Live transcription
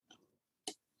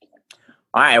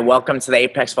All right, welcome to the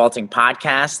Apex Vaulting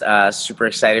Podcast. Super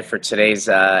excited for today's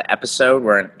episode.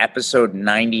 We're in episode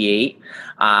 98.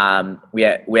 We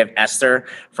have Esther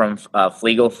from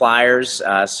Fleigle Flyers.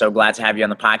 So glad to have you on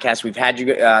the podcast. We've had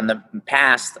you on the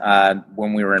past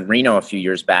when we were in Reno a few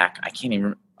years back. I can't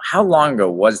even. How long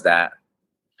ago was that?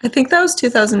 I think that was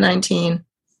 2019.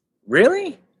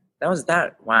 Really?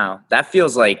 Wow. That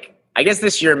feels like. I guess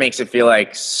this year makes it feel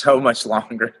like so much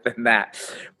longer than that.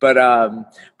 But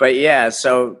yeah,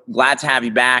 so glad to have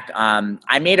you back.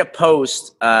 I made a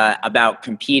post about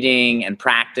competing and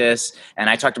practice, and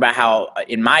I talked about how,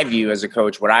 in my view as a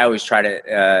coach, what I always try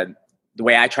to, the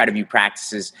way I try to view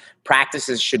practices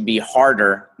should be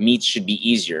harder, meets should be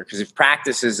easier. Because if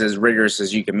practice is as rigorous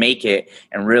as you can make it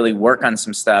and really work on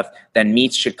some stuff, then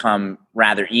meets should come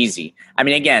rather easy. I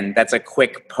mean, again, that's a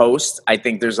quick post. I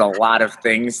think there's a lot of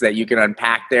things that you can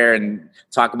unpack there and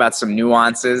talk about some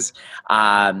nuances.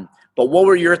 But what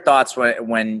were your thoughts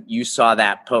when you saw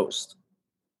that post?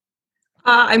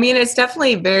 I mean, it's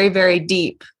definitely very, very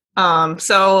deep.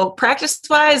 So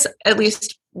practice-wise, at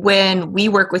least when we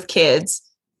work with kids,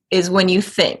 is when you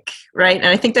think, right? And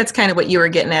I think that's kind of what you were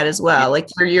getting at as well. Like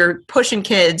you're pushing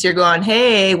kids, you're going,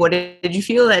 hey, what did you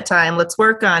feel that time? Let's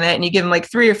work on it. And you give them like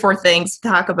 3 or 4 things to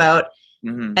talk about,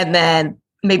 and then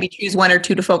maybe choose 1 or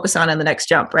 2 to focus on in the next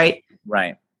jump, right?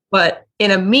 Right. But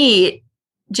in a meet,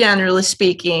 generally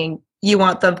speaking, you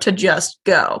want them to just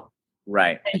go.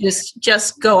 Right. And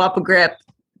just go up a grip,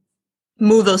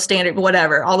 move those standard,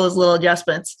 whatever, all those little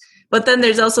adjustments. But then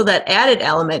there's also that added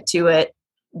element to it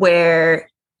where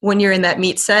when you're in that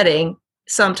meet setting,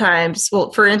 sometimes,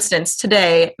 well, for instance,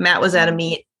 today, Matt was at a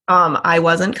meet. I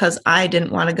wasn't because I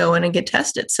didn't want to go in and get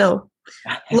tested. So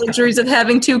luxuries of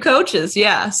having 2 coaches.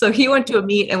 Yeah. So he went to a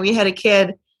meet and we had a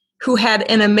kid who had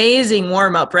an amazing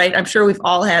warm up, right? I'm sure we've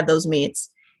all had those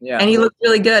meets. Yeah. And he looked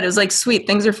really good. It was like, sweet,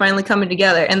 things are finally coming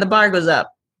together. And the bar goes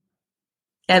up.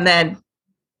 And then,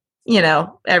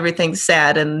 everything's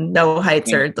sad and no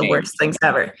heights are the worst things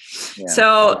ever. Yeah.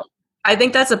 So I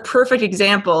think that's a perfect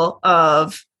example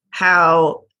of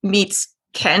how meets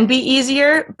can be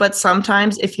easier, but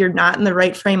sometimes if you're not in the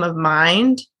right frame of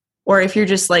mind, or if you're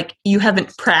just like, you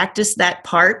haven't practiced that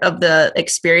part of the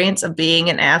experience of being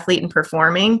an athlete and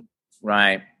performing,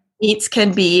 right, meets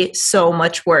can be so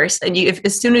much worse. And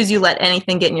as soon as you let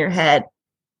anything get in your head,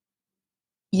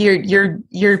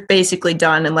 you're basically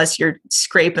done unless you're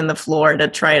scraping the floor to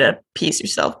try to piece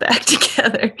yourself back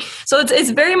together. So it's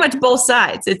very much both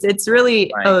sides. It's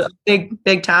really a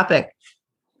big topic.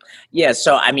 Yeah.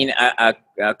 So I mean, a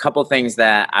couple things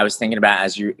that I was thinking about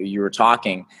as you were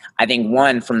talking. I think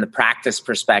one, from the practice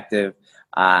perspective,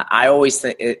 I always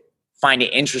find it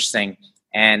interesting.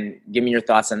 And give me your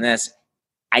thoughts on this.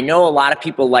 I know a lot of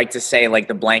people like to say, like,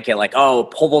 the blanket, like, oh,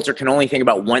 pole vaulter can only think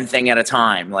about one thing at a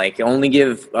time, like only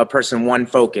give a person one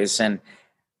focus. And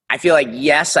I feel like,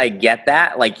 yes, I get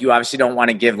that. Like, you obviously don't want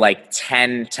to give like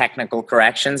 10 technical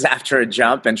corrections after a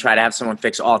jump and try to have someone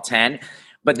fix all 10.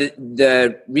 But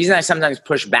the reason I sometimes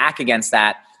push back against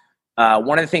that,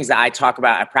 one of the things that I talk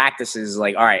about at practice is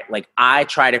like, all right, like I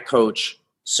try to coach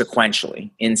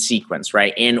sequentially, in sequence,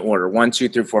 right? In order, 1, 2,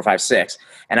 3, 4, 5, 6.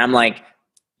 And I'm like,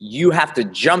 you have to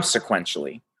jump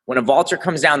sequentially. When a vaulter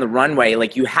comes down the runway,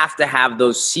 like, you have to have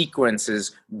those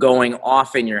sequences going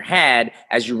off in your head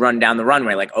as you run down the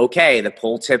runway. Like, okay, the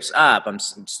pole tips up. I'm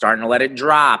starting to let it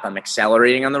drop. I'm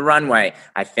accelerating on the runway.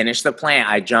 I finish the plant.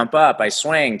 I jump up. I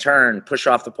swing, turn, push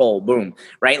off the pole, boom,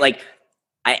 right? Like,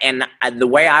 the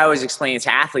way I always explain it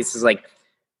to athletes is like,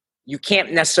 you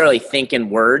can't necessarily think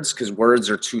in words because words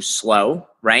are too slow,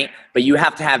 right? But you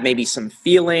have to have maybe some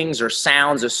feelings or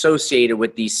sounds associated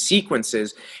with these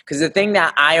sequences. Because the thing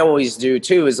that I always do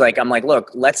too is like, I'm like,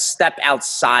 look, let's step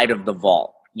outside of the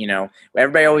vault.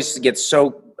 Everybody always gets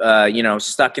so,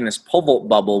 stuck in this pole vault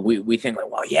bubble. We think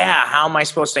like, well, yeah, how am I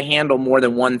supposed to handle more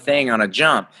than one thing on a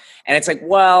jump? And it's like,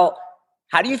 well,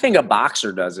 how do you think a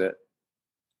boxer does it?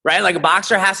 Right? Like, a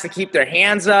boxer has to keep their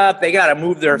hands up. They got to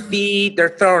move their feet. They're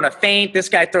throwing a feint. This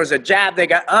guy throws a jab. They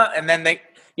got, and then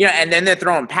and then they're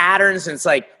throwing patterns. And it's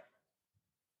like,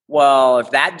 well,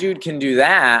 if that dude can do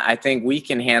that, I think we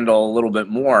can handle a little bit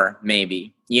more,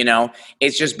 maybe,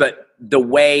 it's just, but the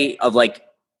way of like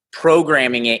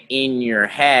programming it in your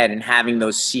head and having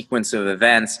those sequence of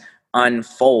events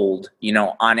unfold,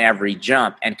 on every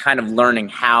jump, and kind of learning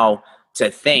how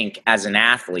to think as an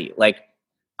athlete. Like,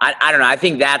 I don't know. I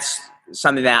think that's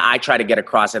something that I try to get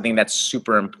across. I think that's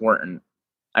super important.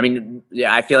 I mean,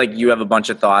 yeah, I feel like you have a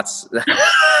bunch of thoughts. What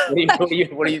do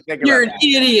you think You're about an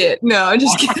idiot. No, I'm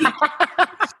just kidding.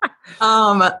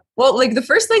 Well, like, the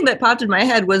first thing that popped in my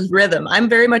head was rhythm. I'm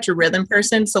very much a rhythm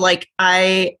person. So like,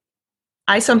 I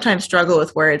I sometimes struggle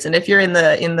with words, and if you're in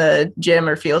the gym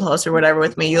or field house or whatever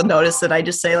with me, you'll notice that I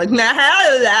just say like, nah,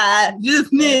 that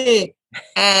just me.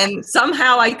 And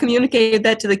somehow I communicated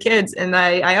that to the kids, and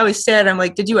I always said, I'm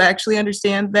like, did you actually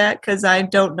understand that? Because I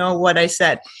don't know what I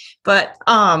said. But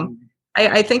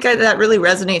I think that really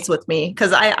resonates with me,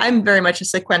 because I'm very much a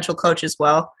sequential coach as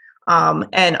well.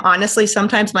 And honestly,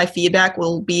 sometimes my feedback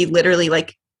will be literally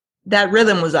like, that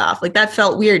rhythm was off. Like, that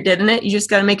felt weird, didn't it? You just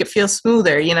got to make it feel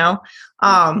smoother, you know?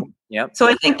 Yep. So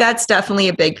I think that's definitely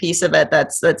a big piece of it.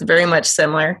 That's very much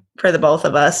similar for the both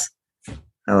of us.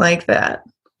 I like that.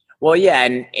 Well, yeah,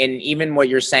 and even what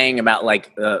you're saying about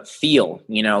like feel,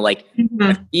 you know, like the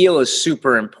Mm-hmm. feel is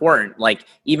super important. Like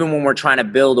even when we're trying to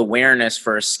build awareness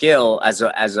for a skill as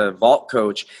a vault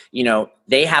coach, you know,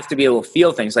 they have to be able to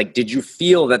feel things. Like, did you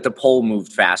feel that the pole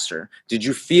moved faster? Did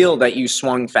you feel that you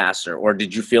swung faster, or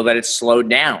did you feel that it slowed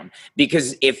down?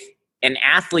 Because if an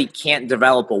athlete can't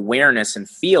develop awareness and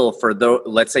feel for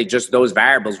let's say just those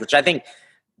variables, which I think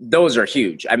those are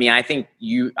huge. I mean,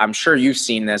 I'm sure you've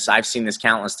seen this. I've seen this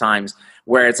countless times,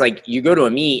 where it's like you go to a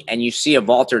meet and you see a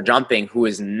vaulter jumping who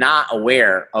is not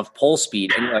aware of pole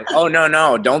speed, and you're like, oh,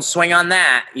 no, don't swing on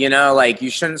that. You know, like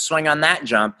you shouldn't swing on that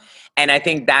jump. And I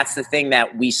think that's the thing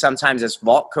that we sometimes as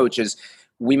vault coaches,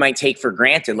 we might take for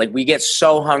granted. Like we get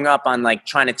so hung up on like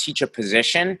trying to teach a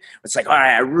position. It's like, all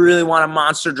right, I really want a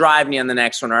monster drive knee on the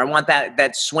next one, or I want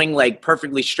that swing leg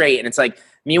perfectly straight. And it's like,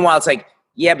 meanwhile, it's like,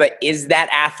 yeah, but is that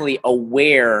athlete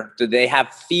aware? Do they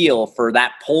have feel for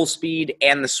that pole speed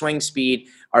and the swing speed?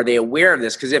 Are they aware of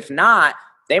this? Because if not,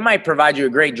 they might provide you a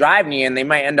great drive knee and they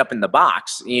might end up in the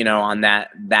box, you know, on that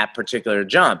particular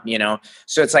jump, you know?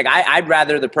 So it's like, I'd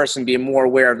rather the person be more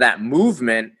aware of that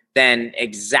movement than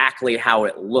exactly how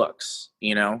it looks,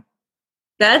 you know?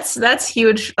 That's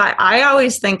huge. I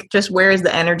always think, just where is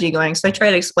the energy going? So I try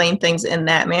to explain things in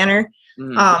that manner.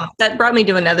 Mm-hmm. That brought me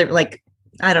to another, like,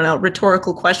 I don't know,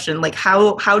 rhetorical question. Like,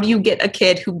 how do you get a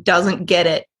kid who doesn't get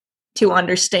it to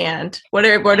understand? What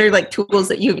are like tools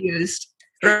that you've used?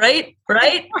 Right?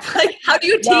 Like, how do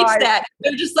you teach that?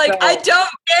 They're just like, I don't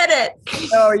get it.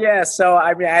 Oh yeah. So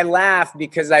I mean, I laugh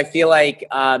because I feel like,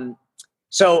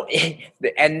 so,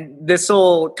 and this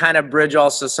will kind of bridge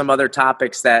also some other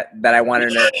topics that I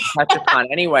wanted to touch upon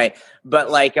anyway.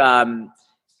 But like,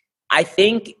 I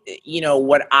think, you know,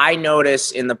 what I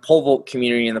notice in the pole vault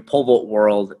community, in the pole vault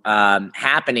world,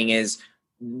 happening is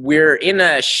we're in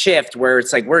a shift where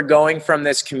it's like we're going from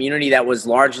this community that was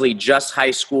largely just high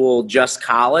school, just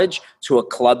college, to a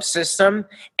club system.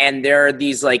 And there are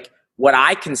these like what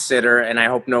I consider, and I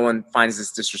hope no one finds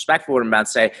this disrespectful what I'm about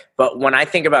to say, but when I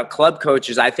think about club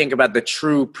coaches, I think about the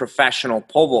true professional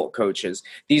pole vault coaches.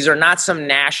 These are not some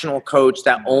national coach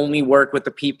that only work with the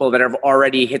people that have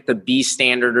already hit the B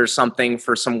standard or something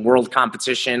for some world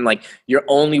competition. Like you're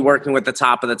only working with the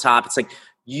top of the top. It's like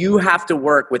you have to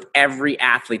work with every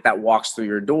athlete that walks through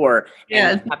your door.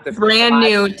 Yeah, and you have to brand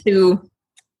new to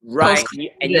right.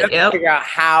 And you have to figure out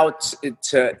how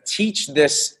to teach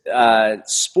this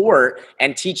sport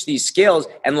and teach these skills.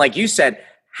 And like you said,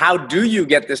 how do you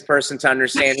get this person to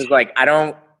understand who's like, I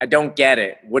don't get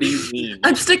it. What do you mean?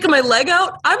 I'm sticking my leg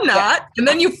out. I'm not. Yeah. And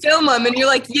then you film them and you're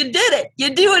like, you did it. You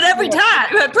do it every time.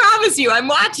 I promise you, I'm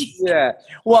watching. Yeah.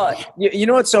 Well, you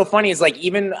know what's so funny is like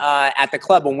even at the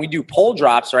club when we do pole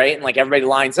drops, right? And like everybody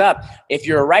lines up. If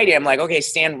you're a righty, I'm like, okay,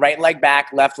 stand right leg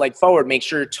back, left leg forward. Make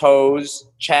sure your toes,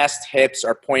 chest, hips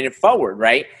are pointed forward,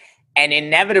 right? And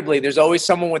inevitably, there's always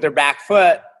someone with their back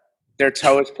foot, their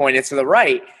toe is pointed to the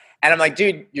right. And I'm like,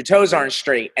 dude, your toes aren't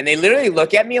straight. And they literally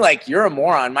look at me like, you're a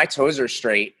moron. My toes are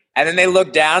straight. And then they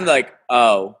look down like,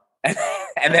 oh. And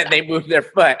then they move their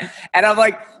foot. And I'm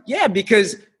like, yeah,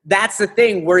 because that's the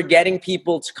thing. We're getting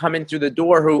people to come in through the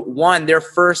door who, one, their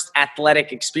first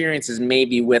athletic experiences may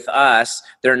be with us.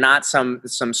 They're not some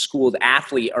schooled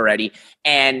athlete already.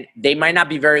 And they might not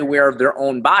be very aware of their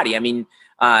own body. I mean,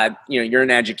 you're an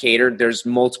educator. There's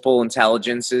multiple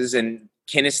intelligences and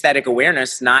kinesthetic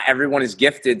awareness. Not everyone is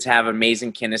gifted to have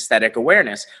amazing kinesthetic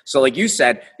awareness. So like you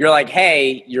said, you're like,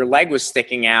 hey, your leg was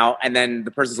sticking out. And then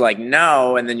the person's like,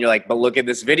 no. And then you're like, but look at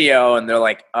this video. And they're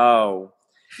like, oh,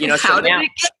 how did it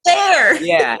get there?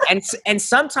 Yeah. And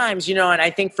sometimes, and I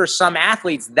think for some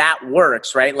athletes that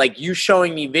works, right? Like you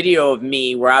showing me video of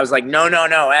me where I was like, no,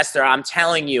 Esther, I'm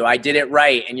telling you, I did it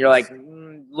right. And you're like,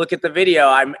 look at the video.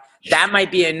 That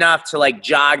might be enough to like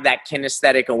jog that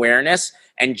kinesthetic awareness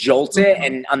and jolt it.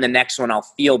 And on the next one, I'll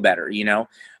feel better,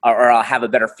 or I'll have a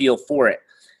better feel for it.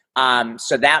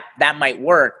 So that might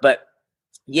work. But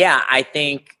yeah, I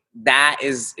think that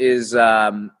is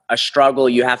a struggle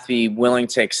you have to be willing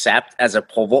to accept as a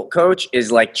pole vault coach,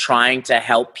 is like trying to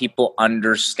help people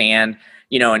understand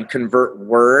and convert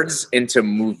words into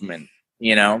movement,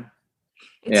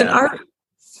 It's an art.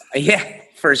 Yeah,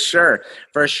 for sure.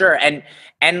 For sure.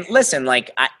 And listen,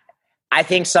 like I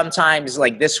think sometimes,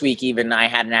 like this week, even I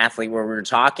had an athlete where we were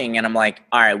talking and I'm like,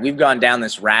 all right, we've gone down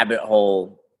this rabbit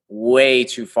hole way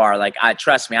too far. Like,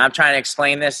 trust me, I'm trying to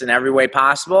explain this in every way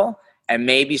possible, and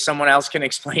maybe someone else can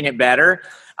explain it better.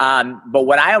 But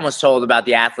what I almost told about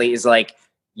the athlete is like,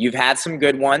 you've had some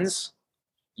good ones.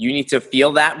 You need to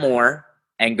feel that more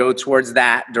and go towards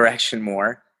that direction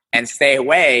more and stay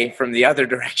away from the other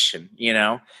direction,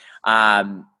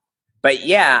 But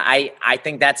yeah, I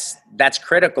think that's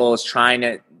critical, is trying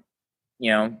to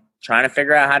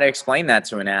figure out how to explain that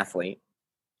to an athlete.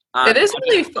 It is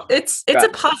really fun. It's a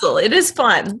puzzle. It is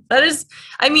fun. That is,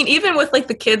 I mean, even with like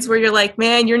the kids where you're like,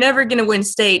 man, you're never going to win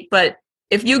state, but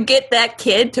if you get that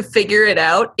kid to figure it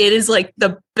out, it is like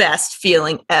the best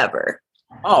feeling ever.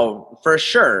 Oh, for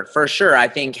sure. For sure. I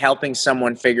think helping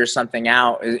someone figure something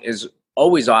out is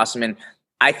always awesome. And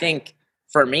I think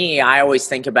for me, I always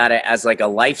think about it as like a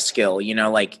life skill, even,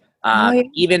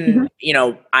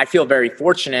 I feel very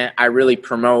fortunate. I really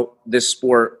promote this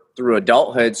sport through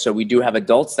adulthood. So we do have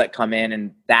adults that come in,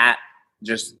 and that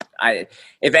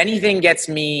if anything gets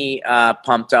me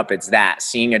pumped up, it's that,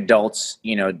 seeing adults,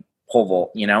 pole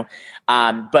vault,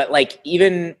 but like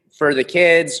even for the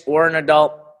kids or an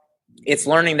adult, it's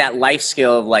learning that life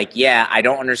skill of like, yeah, I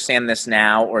don't understand this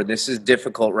now, or this is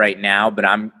difficult right now, but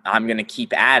I'm going to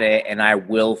keep at it and I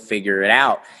will figure it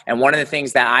out. And one of the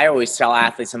things that I always tell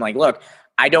athletes, I'm like, look,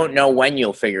 I don't know when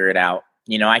you'll figure it out.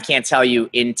 I can't tell you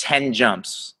in 10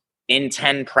 jumps, in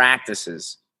 10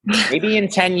 practices, maybe in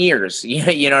 10 years,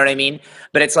 you know what I mean?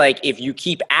 But it's like, if you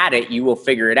keep at it, you will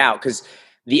figure it out. Because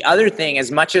the other thing,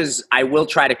 as much as I will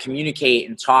try to communicate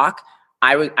and talk,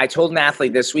 I told an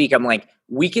athlete this week, I'm like,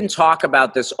 we can talk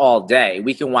about this all day.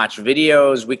 We can watch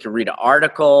videos, we can read an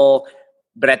article,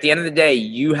 but at the end of the day,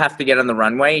 you have to get on the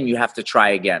runway and you have to try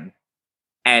again.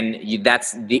 And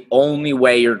that's the only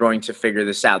way you're going to figure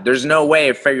this out. There's no way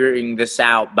of figuring this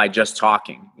out by just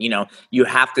talking. You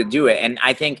have to do it. And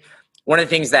I think one of the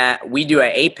things that we do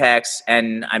at Apex,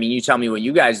 and I mean, you tell me what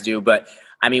you guys do, but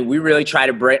I mean, we really try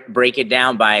to break it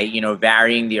down by,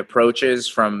 varying the approaches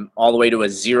from all the way to a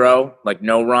 0, like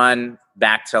no run,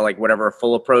 back to like whatever a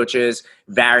full approach is,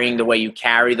 varying the way you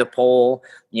carry the pole,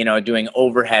 doing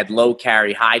overhead, low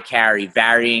carry, high carry,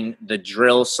 varying the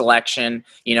drill selection.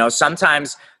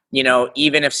 Sometimes,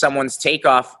 even if someone's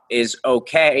takeoff is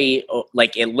okay,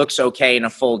 like it looks okay in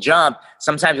a full jump,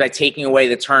 sometimes by taking away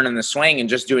the turn and the swing and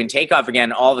just doing takeoff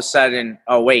again, all of a sudden,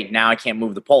 oh wait, now I can't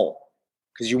move the pole.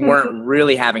 Because you weren't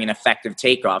really having an effective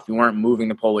takeoff. You weren't moving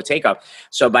the pole with takeoff.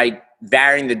 So by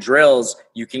varying the drills,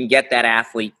 you can get that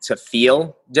athlete to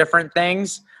feel different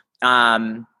things.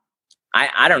 I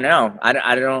don't know.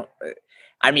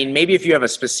 I mean, maybe if you have a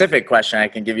specific question, I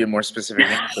can give you a more specific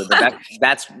answer. But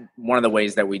that's one of the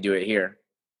ways that we do it here.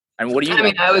 And what do you? I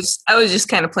mean, I was just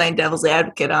kind of playing devil's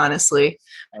advocate, honestly,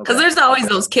 because there's always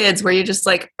those kids where you're just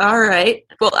like, all right.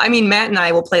 Well, I mean, Matt and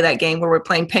I will play that game where we're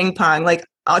playing ping pong. Like,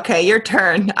 okay, your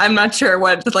turn. I'm not sure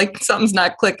what, like something's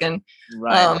not clicking.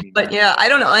 Right. But yeah, I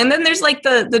don't know. And then there's like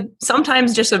the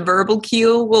sometimes just a verbal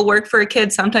cue will work for a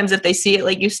kid. Sometimes if they see it,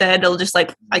 like you said, they'll just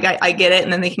like, I get it.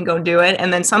 And then they can go do it.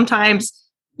 And then sometimes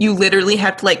you literally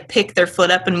have to like pick their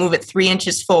foot up and move it 3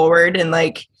 inches forward. And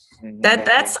like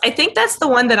I think that's the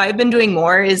one that I've been doing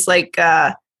more, is like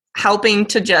helping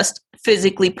to just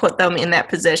physically put them in that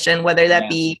position, whether that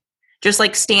be just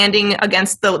like standing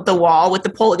against the wall with the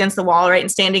pole against the wall, right?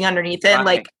 And standing underneath it.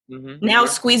 Like now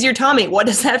squeeze your tummy. What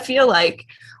does that feel like?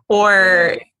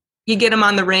 Or you get them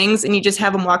on the rings and you just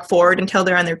have them walk forward until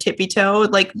they're on their tippy toe.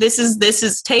 Like this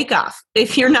is takeoff.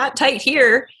 If you're not tight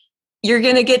here, you're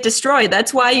going to get destroyed.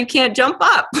 That's why you can't jump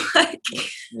up.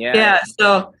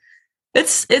 So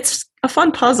it's a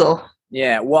fun puzzle.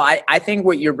 Yeah. Well, I think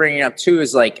what you're bringing up too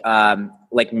is like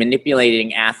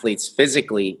manipulating athletes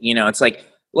physically. It's like,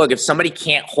 look, if somebody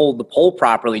can't hold the pole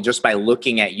properly just by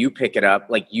looking at you pick it up,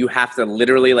 like you have to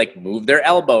literally like move their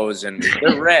elbows and move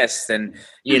their wrists. And,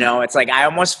 it's like, I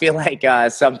almost feel like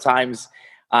sometimes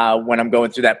when I'm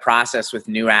going through that process with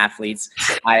new athletes,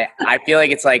 I feel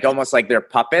like it's like almost like they're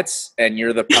puppets and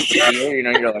you're the puppeteer,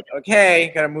 you're like,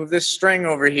 okay, got to move this string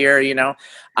over here,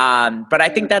 but I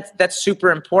think that's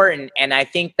super important. And I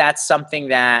think that's something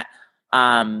that,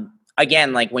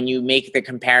 again, like when you make the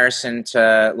comparison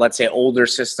to, let's say, older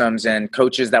systems and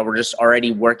coaches that were just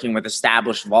already working with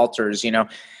established vaulters,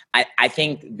 I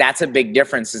think that's a big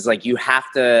difference, is like you have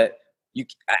to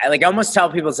I almost tell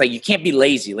people, it's like, you can't be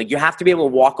lazy. Like, you have to be able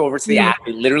to walk over to the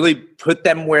athlete, literally put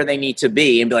them where they need to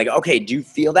be and be like, okay, do you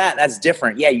feel that? That's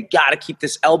different. Yeah, you got to keep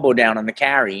this elbow down on the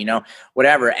carry,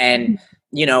 whatever. And,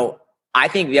 I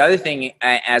think the other thing,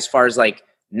 as far as like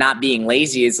not being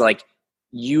lazy, is like,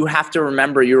 you have to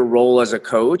remember your role as a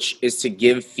coach is to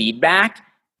give feedback.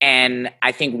 And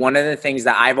I think one of the things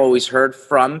that I've always heard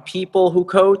from people who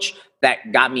coach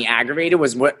that got me aggravated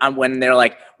was when they're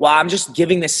like, well, I'm just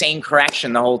giving the same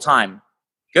correction the whole time.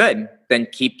 Good. Then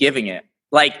keep giving it.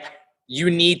 Like, you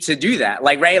need to do that.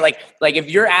 Like, right. Like if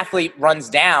your athlete runs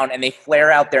down and they flare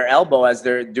out their elbow as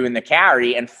they're doing the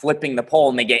carry and flipping the pole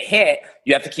and they get hit,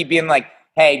 you have to keep being like,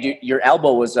 hey, dude, your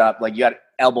elbow was up. Like, you got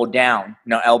elbow down,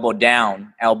 elbow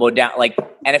down, elbow down. Like,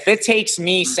 and if it takes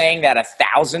me saying that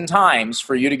 1,000 times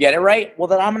for you to get it right, well,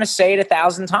 then I'm going to say it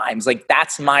 1,000 times. Like,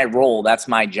 that's my role. That's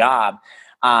my job.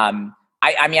 I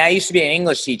mean, I used to be an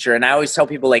English teacher, and I always tell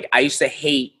people, like, I used to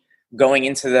hate going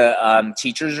into the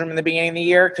teacher's room in the beginning of the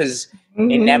year, because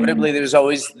inevitably there's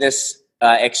always this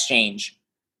exchange.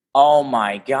 Oh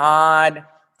my God,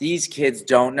 these kids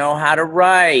don't know how to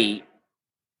write.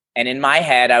 And in my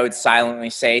head, I would silently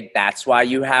say, that's why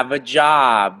you have a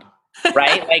job,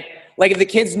 right? Like if the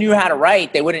kids knew how to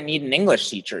write, they wouldn't need an English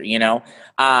teacher,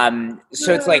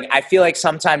 So it's like, I feel like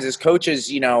sometimes as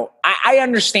coaches, I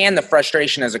understand the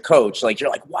frustration as a coach. Like, you're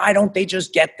like, why don't they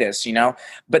just get this,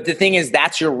 But the thing is,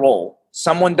 that's your role.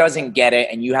 Someone doesn't get it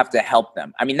and you have to help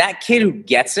them. I mean, that kid who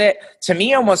gets it, to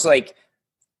me, almost like,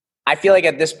 I feel like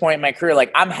at this point in my career,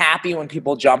 like, I'm happy when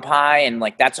people jump high and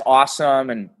like, that's awesome.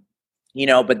 And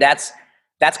but that's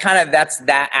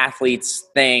that athlete's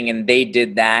thing, and they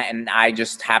did that, and I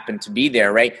just happened to be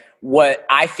there, right? What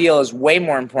I feel is way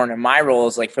more important in my role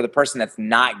is like for the person that's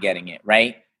not getting it,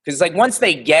 right? Because like once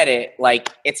they get it, like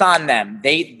it's on them.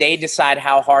 They decide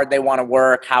how hard they want to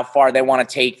work, how far they want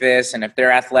to take this, and if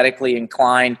they're athletically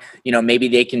inclined, maybe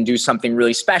they can do something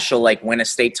really special, like win a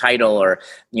state title or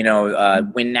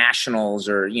win nationals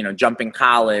or jump in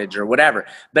college or whatever.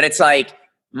 But it's like,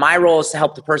 my role is to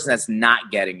help the person that's not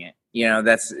getting it.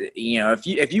 That's,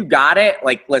 if you got it,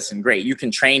 like, listen, great. You can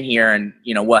train here and,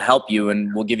 we'll help you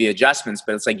and we'll give you adjustments,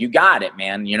 but it's like, you got it,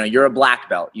 man. You're a black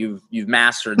belt. You've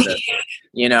mastered this,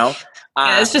 Yeah,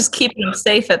 it's just keeping them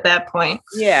safe at that point.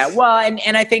 Yeah. Well,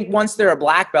 and I think once they're a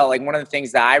black belt, like one of the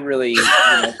things that I really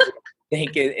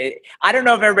think I don't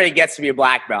know if everybody gets to be a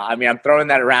black belt. I mean, I'm throwing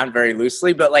that around very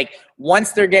loosely, but like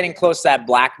once they're getting close to that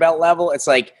black belt level, it's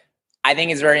like, I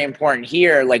think it's very important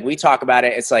here. Like we talk about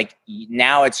it, it's like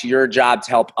now it's your job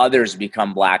to help others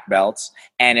become black belts.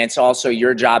 And it's also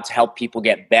your job to help people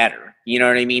get better. You know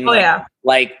what I mean? Oh, yeah.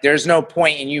 Like there's no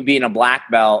point in you being a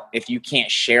black belt if you can't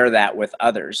share that with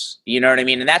others. You know what I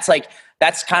mean? And that's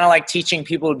kind of like teaching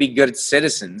people to be good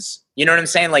citizens. You know what I'm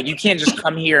saying? Like you can't just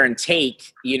come here and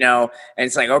take, and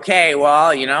it's like, okay,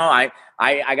 well,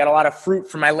 I got a lot of fruit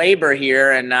for my labor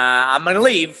here and I'm going to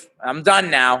leave. I'm done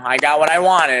now. I got what I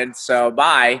wanted. So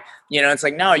bye. It's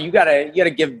like, no, you gotta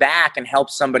give back and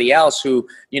help somebody else who,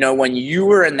 when you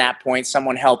were in that point,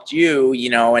 someone helped you,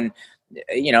 and,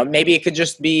 maybe it could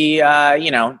just be,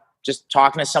 just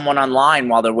talking to someone online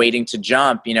while they're waiting to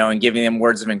jump, and giving them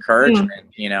words of encouragement,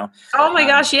 Oh my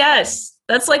gosh. Yes.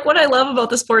 That's like what I love about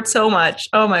the sport so much.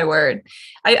 Oh my word.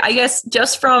 I guess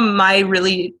just from my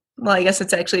I guess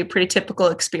it's actually a pretty typical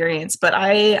experience, but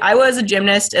I was a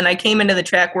gymnast and I came into the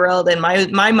track world and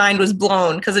my mind was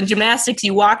blown because in gymnastics,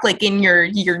 you walk like in your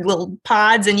little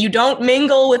pods and you don't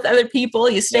mingle with other people.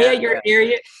 You stay at your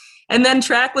area. And then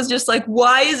track was just like,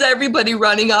 why is everybody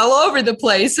running all over the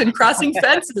place and crossing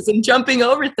fences and jumping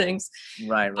over things?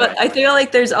 Right. But I feel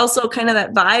like there's also kind of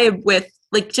that vibe with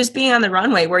like just being on the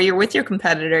runway where you're with your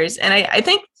competitors. And I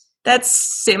think that's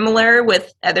similar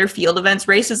with other field events.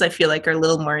 Races, I feel like, are a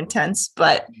little more intense,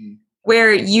 but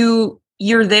where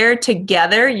you're there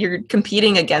together, you're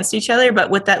competing against each other, but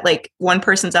with that like one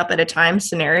person's up at a time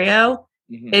scenario,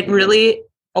 it really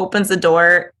opens the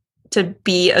door to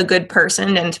be a good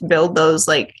person and to build those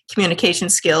like communication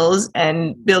skills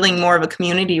and building more of a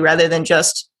community rather than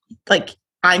just like,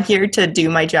 I'm here to do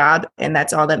my job and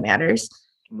that's all that matters.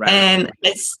 Right. And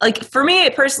it's like, for me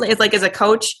personally, it's like as a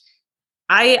coach,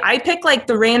 I pick like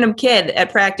the random kid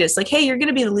at practice, like, hey, you're going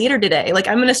to be the leader today. Like,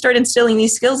 I'm going to start instilling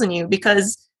these skills in you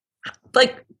because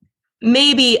like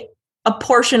maybe a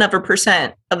portion of a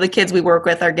 % of the kids we work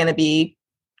with are going to be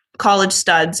college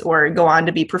studs or go on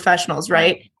to be professionals.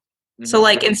 Right. Mm-hmm. So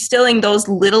like instilling those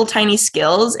little tiny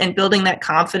skills and building that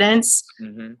confidence,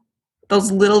 those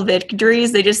little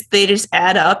victories, they just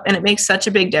add up and it makes such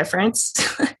a big difference.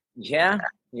 Yeah.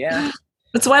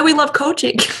 That's why we love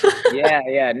coaching.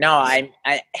 Yeah. No,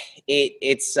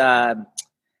 it's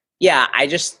Yeah,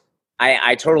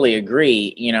 I totally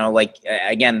agree. Like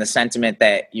again, the sentiment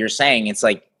that you're saying, it's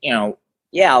like,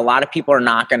 yeah, a lot of people are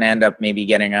not going to end up maybe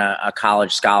getting a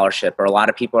college scholarship, or a lot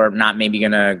of people are not maybe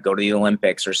going to go to the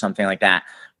Olympics or something like that.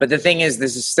 But the thing is,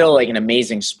 this is still like an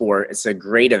amazing sport. It's a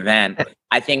great event.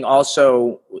 I think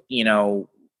also,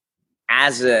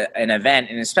 as an event,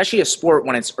 and especially a sport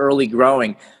when it's early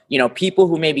growing, people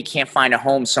who maybe can't find a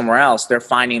home somewhere else, they're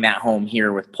finding that home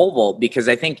here with pole vault, because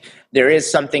I think there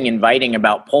is something inviting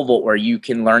about pole vault where you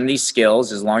can learn these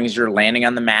skills as long as you're landing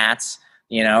on the mats,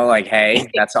 like, hey,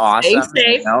 that's awesome.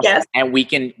 Safe, yes. And we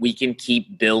can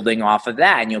keep building off of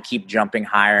that, and you'll keep jumping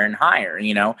higher and higher,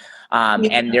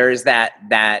 and there's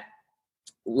that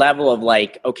level of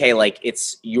like, okay, like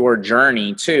it's your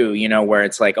journey too, where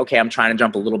it's like, okay, I'm trying to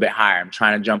jump a little bit higher. I'm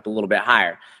trying to jump a little bit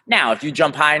higher. Now, if you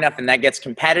jump high enough and that gets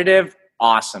competitive,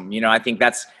 awesome. I think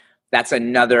that's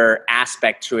another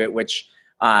aspect to it, which,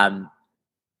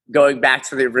 going back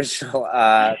to the original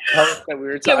post that we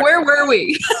were talking where were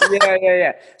we?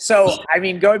 Yeah. So, I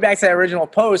mean, going back to that original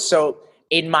post, so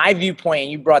in my viewpoint,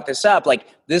 and you brought this up, like,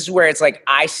 this is where it's like,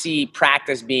 I see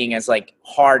practice being as like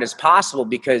hard as possible,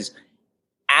 because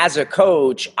as a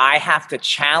coach, I have to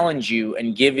challenge you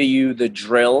and give you the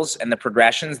drills and the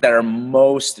progressions that are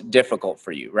most difficult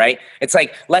for you, right? It's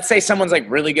like, let's say someone's like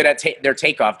really good at their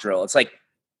takeoff drill. It's like,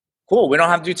 cool, we don't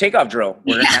have to do takeoff drill.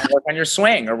 We're going to work on your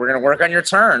swing, or we're going to work on your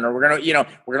turn, or we're going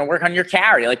to work on your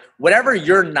carry. Like, whatever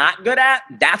you're not good at,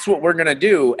 that's what we're going to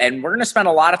do. And we're going to spend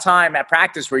a lot of time at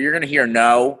practice where you're going to hear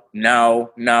no,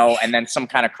 and then some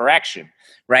kind of correction,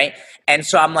 right? And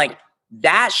so I'm like,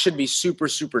 that should be super,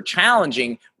 super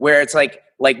challenging, where it's like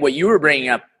what you were bringing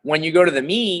up, when you go to the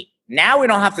meet, now we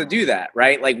don't have to do that,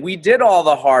 right? Like, we did all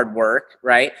the hard work,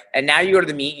 right? And now you go to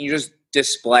the meet and you just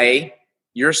display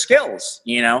your skills,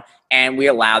 and we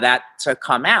allow that to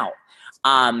come out.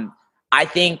 I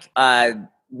think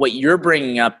what you're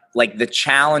bringing up, like the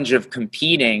challenge of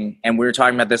competing, and we were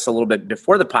talking about this a little bit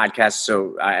before the podcast,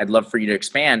 so I'd love for you to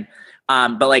expand.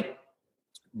 But like,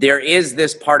 there is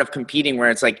this part of competing where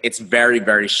it's like, it's very,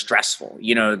 very stressful.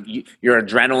 Your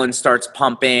adrenaline starts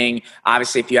pumping.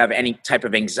 Obviously, if you have any type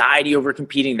of anxiety over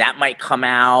competing, that might come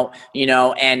out,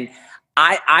 and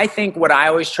I think what I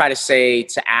always try to say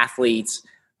to athletes,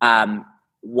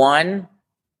 one,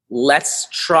 let's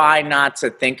try not to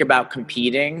think about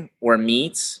competing or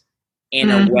meets in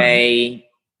a way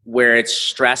where it's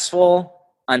stressful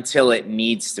until it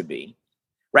needs to be.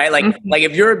 Right? Like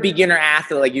if you're a beginner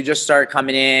athlete, like you just start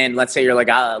coming in, let's say you're like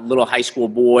a little high school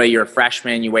boy, you're a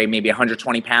freshman, you weigh maybe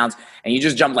 120 pounds, and you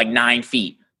just jump like 9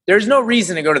 feet. There's no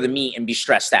reason to go to the meet and be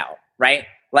stressed out, right?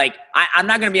 Like, I'm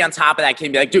not going to be on top of that kid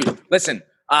and be like, dude, listen,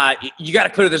 you got to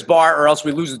clear this bar or else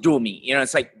we lose the dual meet.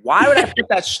 It's like, why would I put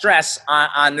that stress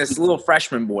on this little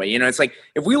freshman boy? It's like,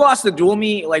 if we lost the dual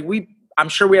meet, like I'm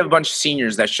sure we have a bunch of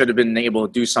seniors that should have been able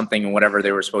to do something in whatever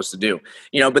they were supposed to do,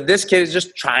 but this kid is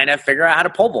just trying to figure out how to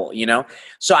pole vault,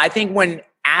 So I think when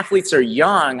athletes are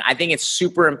young, I think it's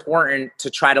super important to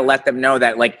try to let them know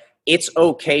that, like, it's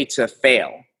okay to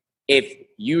fail. If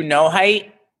you know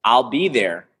height, I'll be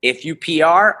there. If you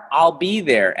PR, I'll be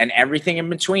there, and everything in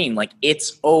between. Like,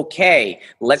 it's okay.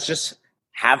 Let's just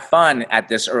have fun at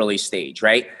this early stage,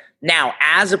 right? Now,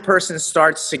 as a person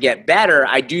starts to get better,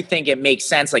 I do think it makes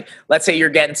sense. Like, let's say you're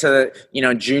getting to,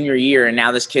 junior year, and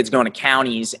now this kid's going to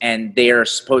counties and they're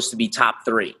supposed to be top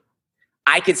 3.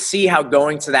 I could see how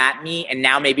going to that meet, and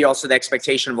now maybe also the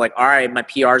expectation of like, all right, my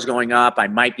PR is going up. I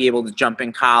might be able to jump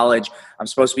in college. I'm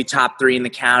supposed to be top 3 in the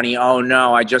county. Oh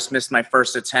no, I just missed my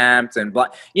first attempt, and blah.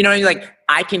 Like,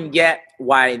 I can get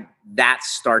why that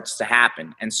starts to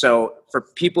happen. And so for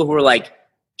people who are like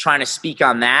trying to speak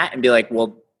on that and be like,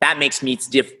 well, that makes meets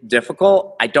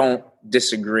difficult, I don't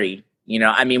disagree.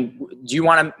 I mean, do you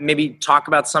want to maybe talk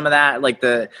about some of that, like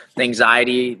the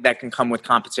anxiety that can come with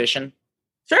competition?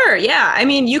 Sure. Yeah. I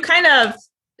mean, you kind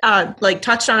of like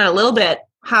touched on it a little bit,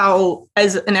 how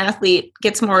as an athlete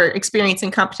gets more experience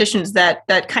in competitions, that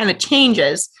kind of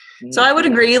changes. Mm-hmm. So I would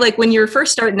agree, like when you're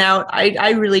first starting out,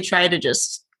 I really try to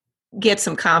just get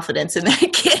some confidence in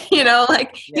that kid,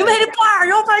 like, you made it far.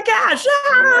 Oh my gosh.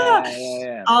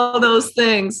 Yeah. All those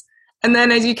things. And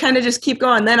then as you kind of just keep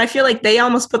going, then I feel like they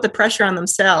almost put the pressure on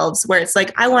themselves, where it's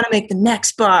like, I want to make the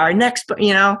next bar,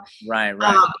 Right.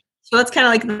 So that's kind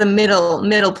of like the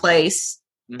middle place.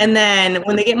 Mm-hmm. And then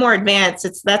when they get more advanced,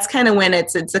 that's kind of when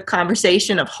it's a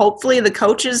conversation of hopefully the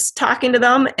coach is talking to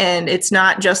them, and it's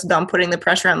not just them putting the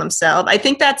pressure on themselves. I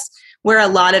think that's where a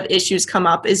lot of issues come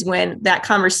up, is when that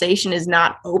conversation is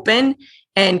not open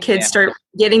and kids start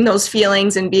getting those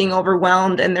feelings and being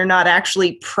overwhelmed, and they're not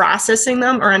actually processing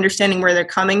them or understanding where they're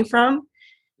coming from.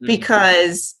 Mm-hmm.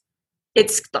 Because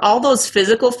it's all those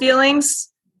physical feelings.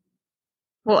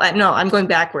 Well, no, I'm going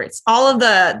backwards. All of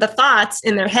the thoughts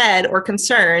in their head or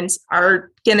concerns are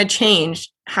going to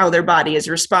change how their body is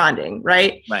responding,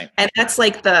 right? Right. And that's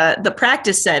like the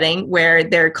practice setting where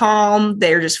they're calm,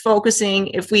 they're just focusing.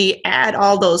 If we add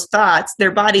all those thoughts,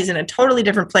 their body's in a totally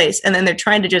different place, and then they're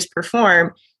trying to just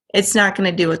perform. It's not going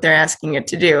to do what they're asking it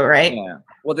to do, right? Yeah.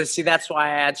 Well, see, that's why I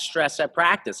add stress at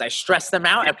practice. I stress them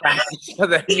out at practice so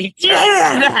that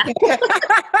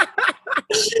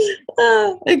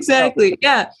exactly.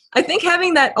 Yeah. I think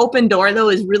having that open door though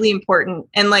is really important.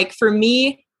 And like for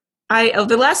me, over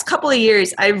the last couple of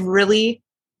years, I've really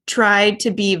tried to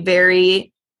be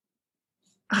very,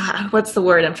 what's the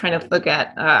word I'm trying to look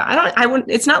at?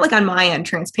 It's not like on my end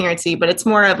transparency, but it's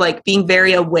more of like being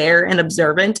very aware and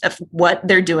observant of what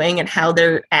they're doing and how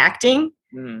they're acting.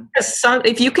 Mm-hmm.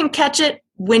 If you can catch it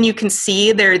when you can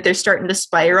see they're starting to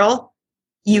spiral,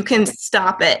 you can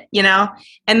stop it,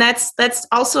 and that's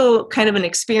also kind of an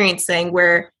experience thing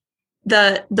where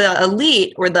the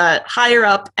elite or the higher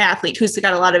up athlete who's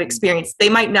got a lot of experience, they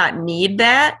might not need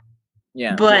that,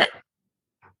 but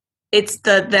it's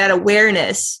that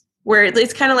awareness where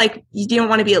it's kind of like you don't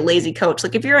want to be a lazy coach.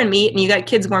 Like if you're in meet and you got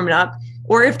kids warming up,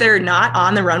 or if they're not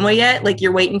on the runway yet, like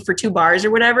you're waiting for 2 bars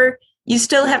or whatever, you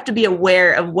still have to be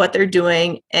aware of what they're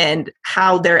doing and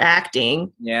how they're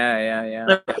acting.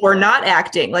 Yeah. Or not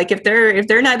acting. Like if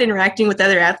they're not interacting with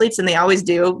other athletes, and they always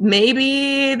do,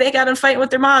 maybe they got in a fight with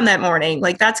their mom that morning.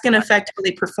 Like that's going to affect how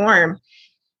they perform.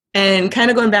 And kind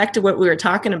of going back to what we were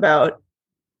talking about,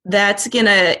 that's going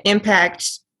to impact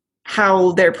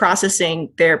how they're processing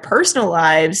their personal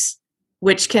lives,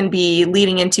 which can be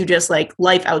leading into just like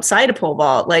life outside of pole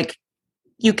vault. Like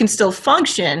you can still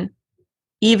function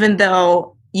even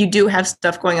though you do have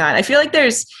stuff going on. I feel like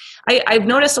I've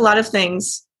noticed a lot of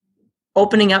things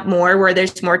opening up more where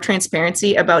there's more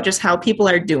transparency about just how people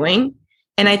are doing.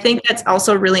 And I think that's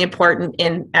also really important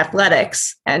in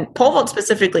athletics and pole vault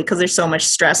specifically, because there's so much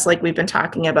stress like we've been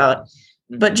talking about.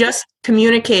 But just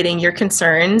communicating your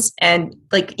concerns and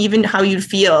like even how you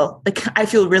feel. Like I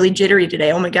feel really jittery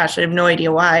today. Oh my gosh, I have no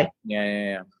idea why.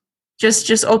 Yeah.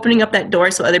 Just opening up that door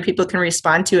so other people can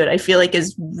respond to it, I feel like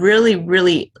is really,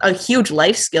 really a huge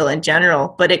life skill in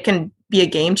general, but it can be a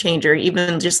game changer,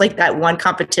 even just like that one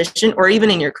competition or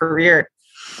even in your career.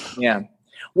 Yeah.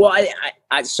 Well,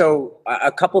 so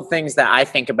a couple things that I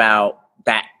think about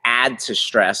that add to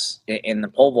stress in the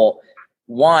pole vault.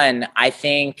 One, I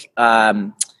think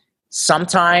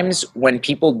sometimes when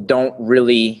people don't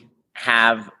really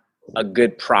have a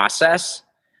good process,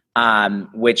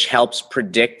 which helps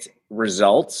predict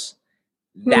results,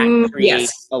 that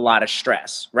creates a lot of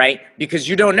stress, right? Because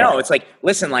you don't know. It's like,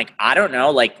 listen, like, I don't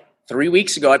know, like 3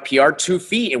 weeks ago I PR'd 2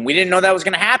 feet and we didn't know that was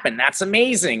going to happen. That's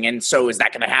amazing. And so is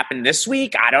that going to happen this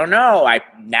week? I don't know.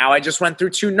 I just went through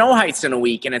 2 no heights in a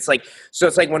week. And it's like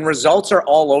when results are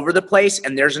all over the place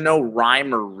and there's no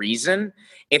rhyme or reason,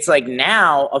 it's like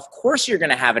now, of course, you're going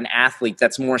to have an athlete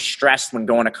that's more stressed when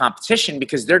going to competition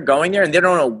because they're going there and they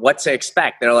don't know what to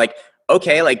expect. They're like,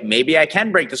 okay, like maybe I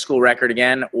can break the school record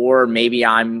again, or maybe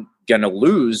I'm going to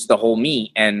lose the whole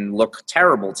meet and look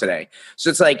terrible today. So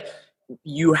it's like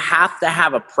you have to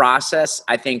have a process,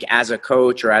 I think, as a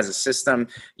coach or as a system,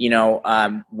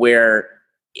 where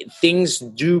things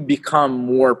do become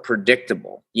more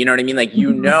predictable. You know what I mean? Like,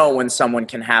 when someone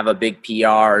can have a big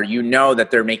PR, that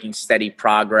they're making steady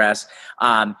progress.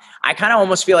 I kind of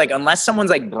almost feel like unless someone's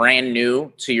like brand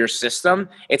new to your system,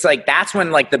 it's like that's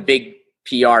when like the big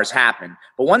PRs happen.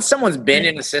 But once someone's been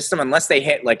in the system, unless they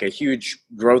hit like a huge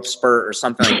growth spurt or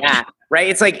something like that, right?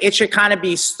 It's like it should kind of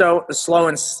be slow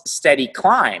and steady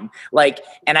climb. Like,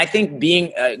 and I think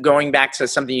being going back to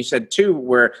something you said too,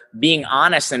 where being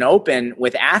honest and open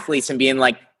with athletes and being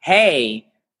like, hey,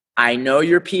 I know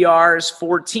your PR is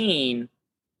 14,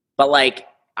 but like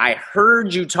I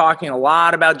heard you talking a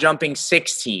lot about jumping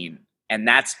 16, and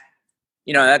that's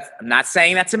I'm not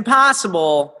saying that's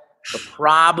impossible, but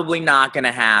probably not going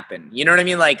to happen. You know what I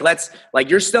mean? Like,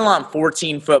 you're still on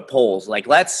 14-foot poles. Like,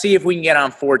 let's see if we can get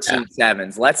on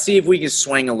 14.7s. Let's see if we can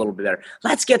swing a little bit better.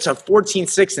 Let's get to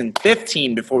 14.6 and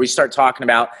 15 before we start talking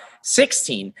about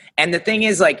 16. And the thing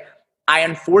is, like, I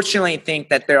unfortunately think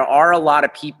that there are a lot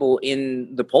of people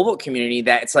in the pole vault community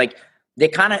that it's like they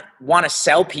kind of want to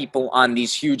sell people on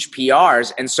these huge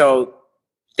PRs. And so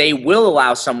they will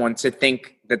allow someone to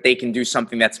think that they can do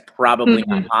something that's probably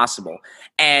not possible.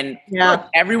 And look,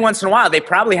 every once in a while, they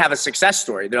probably have a success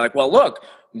story. They're like, well, look,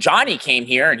 Johnny came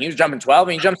here and he was jumping 12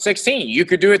 and he jumped 16. You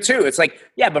could do it too. It's like,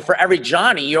 yeah, but for every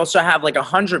Johnny, you also have like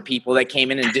 100 people that came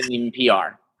in and didn't even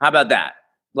PR. How about that?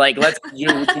 Like,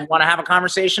 you want to have a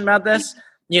conversation about this?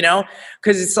 you know,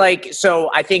 because it's like, so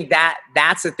I think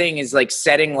that's the thing, is like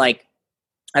setting like,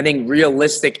 I think,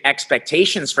 realistic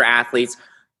expectations for athletes,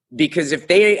 because if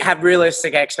they have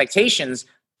realistic expectations,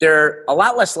 they're a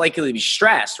lot less likely to be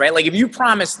stressed, right? Like if you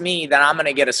promised me that I'm going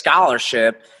to get a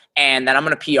scholarship and that I'm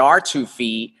going to PR 2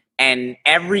 feet, and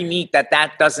every meet that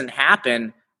doesn't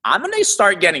happen, I'm going to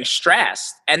start getting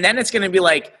stressed. And then it's going to be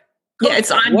like, yeah, it's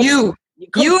on you.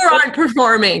 Coach, you aren't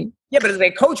performing. Yeah, but it's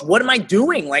like, coach, what am I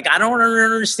doing? Like, I don't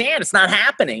understand. It's not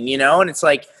happening, you know? And it's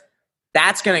like,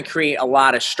 that's going to create a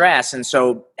lot of stress. And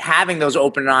so having those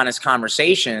open and honest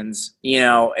conversations, you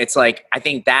know, it's like, I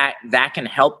think that can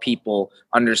help people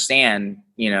understand,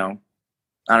 you know,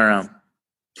 I don't know.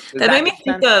 That made me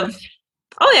think of,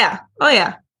 oh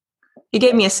yeah. You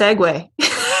gave me a segue.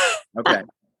 Okay.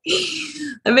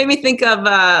 That made me think of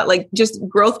like just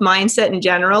growth mindset in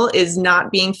general is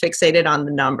not being fixated on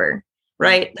the number,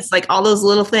 right? It's like all those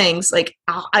little things, like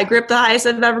I gripped the highest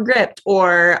I've ever gripped,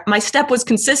 or my step was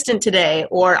consistent today,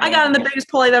 or I got on the biggest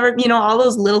pull I've ever, you know, all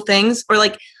those little things, or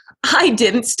like I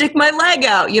didn't stick my leg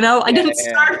out, you know, I didn't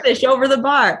starfish over the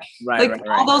bar. Right.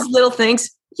 All those little things.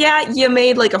 Yeah, you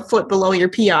made like a foot below your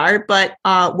PR, but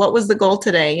what was the goal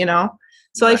today, you know?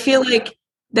 So I feel like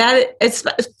that it's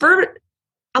for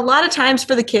a lot of times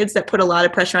for the kids that put a lot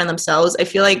of pressure on themselves, I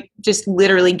feel like just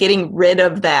literally getting rid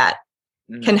of that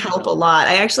can help a lot.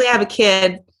 I actually have a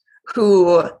kid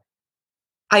who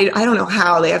I don't know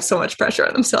how they have so much pressure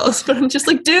on themselves, but I'm just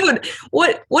like, dude,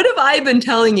 what have I been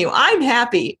telling you? I'm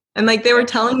happy. And like they were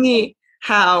telling me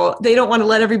how they don't want to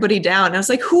let everybody down. And I was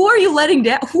like, who are you letting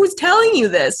down? Who's telling you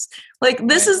this? Like,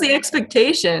 this is the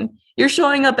expectation. You're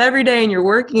showing up every day and you're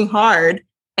working hard.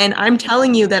 And I'm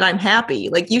telling you that I'm happy.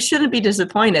 Like, you shouldn't be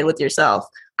disappointed with yourself.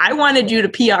 I wanted you to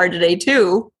PR today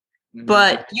too,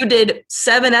 but you did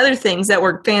 7 other things that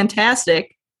were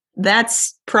fantastic.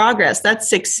 That's progress. That's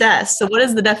success. So what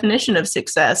is the definition of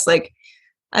success? Like,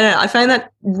 I don't know. I find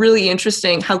that really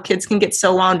interesting how kids can get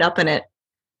so wound up in it.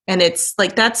 And it's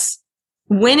like,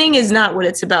 winning is not what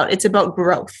it's about. It's about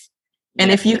growth.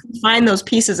 And if you can find those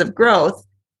pieces of growth,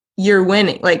 you're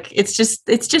winning. Like, it's just,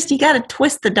 you got to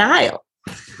twist the dial.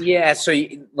 Yeah. So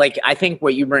like, I think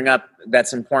what you bring up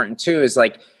that's important too is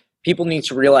like, people need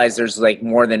to realize there's like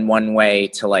more than one way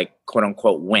to like quote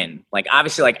unquote win. Like,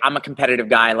 obviously, like I'm a competitive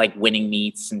guy, like winning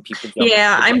meets and people.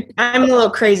 Yeah. I'm a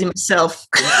little crazy myself.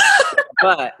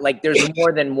 But like, there's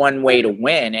more than one way to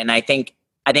win. And I think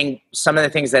some of the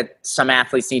things that some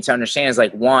athletes need to understand is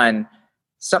like, one,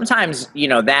 sometimes, you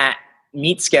know, that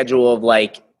meet schedule of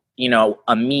like, you know,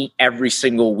 a meet every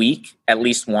single week, at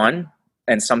least one.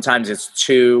 And sometimes it's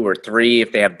 2 or 3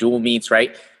 if they have dual meets,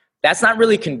 right? That's not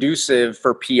really conducive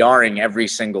for PRing every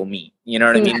single meet. You know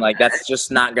what I mean? Like, that's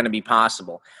just not going to be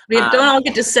possible. We don't all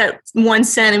get to set 1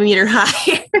 centimeter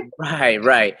high.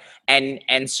 Right.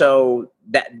 And so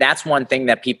that's one thing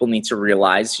that people need to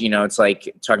realize. You know, it's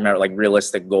like talking about like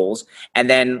realistic goals. And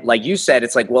then, like you said,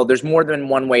 it's like, well, there's more than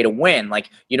one way to win. Like,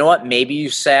 you know what? Maybe you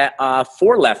set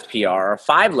 4 left PR or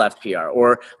 5 left PR,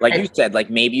 or like you said, like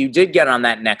maybe you did get on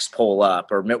that next pull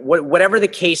up, or whatever the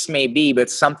case may be, but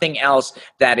something else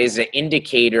that is an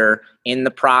indicator in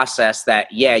the process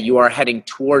that, yeah, you are heading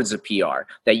towards a PR,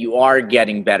 that you are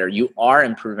getting better, you are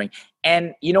improving.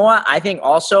 And you know what? I think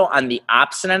also on the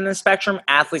opposite end of the spectrum,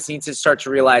 athletes need to start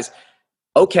to realize,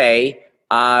 okay,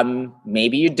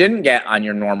 maybe you didn't get on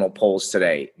your normal polls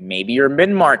today. Maybe your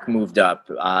mid-mark moved up.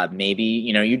 Maybe,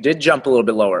 you know, you did jump a little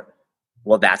bit lower.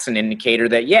 Well, that's an indicator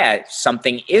that, yeah,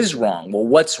 something is wrong. Well,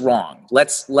 what's wrong?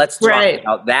 Let's talk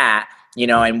about that, you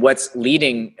know, and what's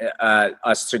leading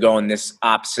us to go in this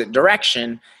opposite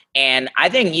direction. And I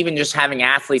think even just having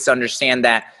athletes understand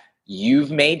that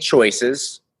you've made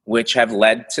choices which have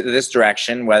led to this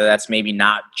direction, whether that's maybe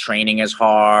not training as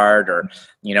hard or,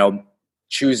 you know,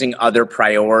 choosing other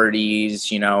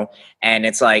priorities, you know, and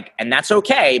it's like, and that's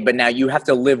okay, but now you have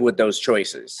to live with those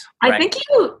choices. Right? I think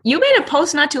you made a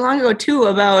post not too long ago too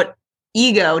about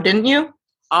ego, didn't you?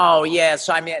 Oh yeah,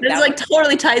 so I mean, it's like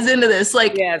totally ties into this.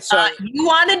 Like, yeah, so you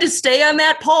wanted to stay on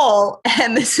that pole,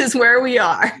 and this is where we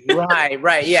are.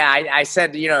 Right. Yeah, I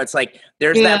said, you know, it's like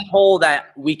there's that pole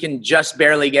that we can just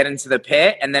barely get into the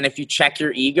pit, and then if you check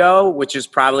your ego, which is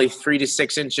probably 3 to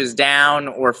 6 inches down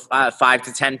or 5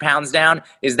 to 10 pounds down,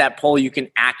 is that pole you can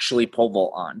actually pole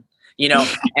vault on. You know,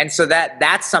 and so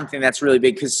that's something that's really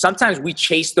big, because sometimes we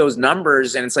chase those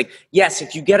numbers, and it's like, yes,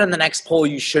 if you get on the next pole,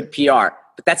 you should PR.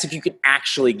 But that's if you can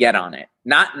actually get on it,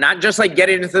 not just like get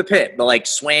into the pit, but like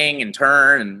swing and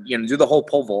turn and, you know, do the whole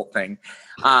pole vault thing.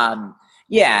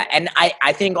 Yeah. And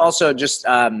I think also just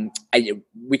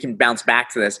we can bounce back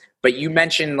to this. But you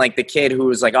mentioned like the kid who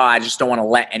was like, oh, I just don't want to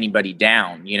let anybody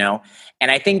down, you know? And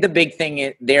I think the big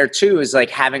thing there too is like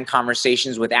having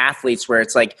conversations with athletes where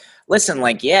it's like, listen,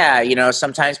 like, yeah, you know,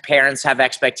 sometimes parents have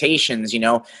expectations, you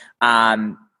know,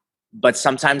 but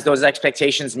sometimes those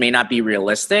expectations may not be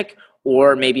realistic,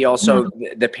 or maybe also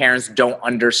the parents don't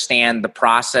understand the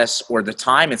process or the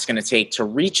time it's going to take to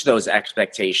reach those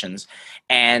expectations.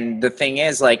 And the thing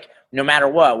is, like, no matter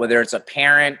what, whether it's a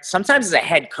parent, sometimes it's a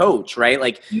head coach, right?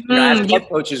 Like, you know, as head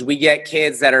coaches, we get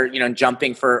kids that are, you know,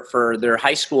 jumping for their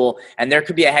high school, and there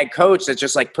could be a head coach that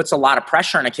just like puts a lot of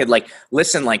pressure on a kid. Like,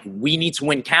 listen, like, we need to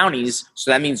win counties.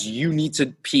 So that means you need to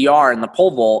PR in the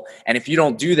pole vault. And if you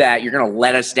don't do that, you're going to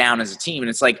let us down as a team. And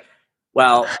it's like,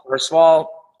 well, first of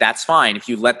all, that's fine. If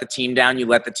you let the team down, you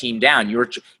let the team down.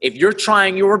 If you're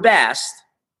trying your best,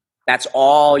 that's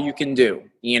all you can do,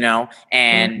 you know?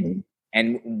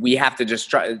 And we have to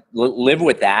just live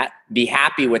with that, be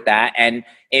happy with that. And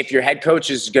if your head coach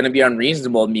is going to be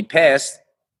unreasonable and be pissed,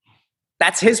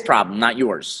 that's his problem, not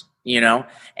yours, you know?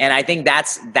 And I think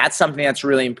that's something that's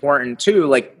really important too.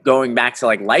 Like, going back to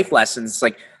like life lessons,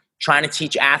 like trying to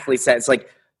teach athletes that it's like,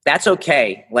 that's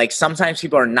okay. Like, sometimes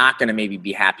people are not going to maybe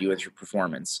be happy with your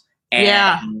performance.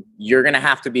 And you're going to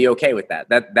have to be okay with that.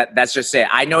 That's just it.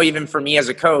 I know even for me as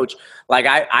a coach, like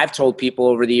I've told people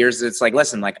over the years, it's like,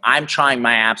 listen, like, I'm trying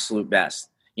my absolute best.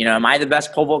 You know, am I the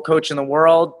best pole vault coach in the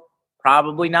world?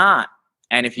 Probably not.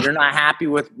 And if you're not happy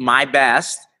with my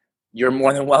best, you're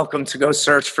more than welcome to go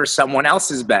search for someone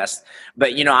else's best.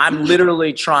 But, you know, I'm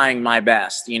literally trying my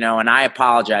best, you know, and I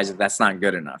apologize if that's not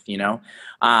good enough, you know?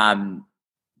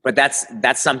 But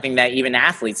that's something that even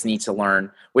athletes need to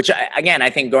learn, which, again, I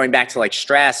think going back to like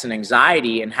stress and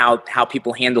anxiety and how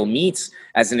people handle meets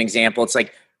as an example, it's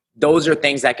like those are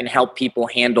things that can help people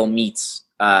handle meets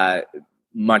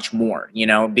much more, you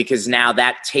know, because now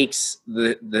that takes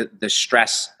the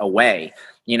stress away.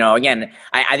 You know, again,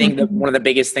 I think that one of the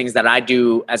biggest things that I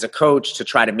do as a coach to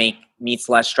try to make meets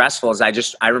less stressful is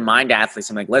I remind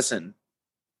athletes, I'm like, listen,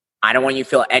 I don't want you to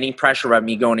feel any pressure about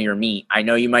me going to your meet. I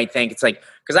know you might think it's like,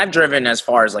 because I've driven as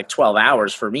far as like 12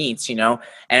 hours for meets, you know,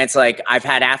 and it's like I've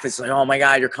had athletes like, oh my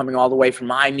God, you're coming all the way from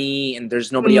my meet and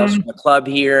there's nobody else from the club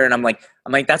here. And I'm like,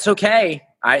 that's okay.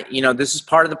 You know, this is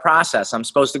part of the process. I'm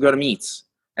supposed to go to meets.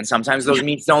 And sometimes those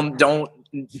meets don't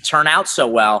turn out so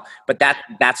well, but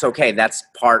that's okay. That's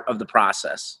part of the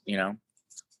process, you know?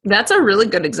 That's a really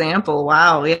good example.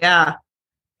 Wow. Yeah.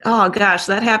 Oh gosh,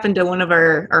 that happened to one of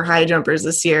our high jumpers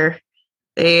this year.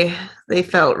 They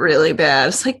felt really bad.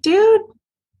 It's like, dude,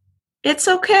 it's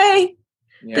okay.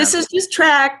 Yeah. This is just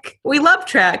track. We love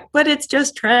track, but it's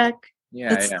just track.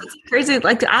 Yeah, it's crazy.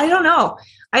 Like, I don't know.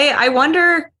 I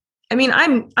wonder. I mean,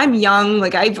 I'm young.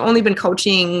 Like, I've only been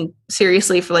coaching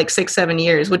seriously for like 6-7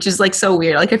 years, which is like so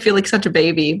weird. Like, I feel like such a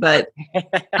baby, but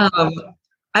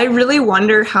I really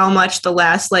wonder how much the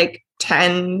last like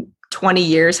 10-20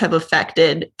 years have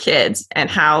affected kids and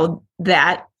how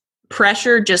that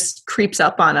pressure just creeps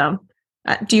up on them.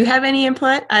 Do you have any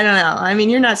input? I don't know. I mean,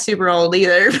 you're not super old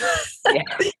either. Yeah.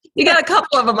 You got a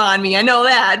couple of them on me. I know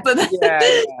that. But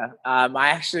yeah. I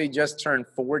actually just turned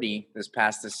 40 this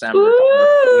past December.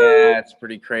 Yeah, it's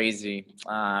pretty crazy.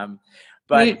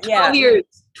 But 12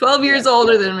 years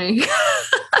older than me.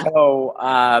 So,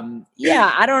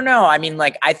 yeah, I don't know. I mean,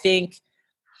 like, I think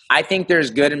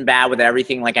there's good and bad with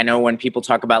everything. Like, I know when people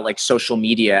talk about like social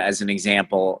media as an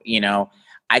example, you know,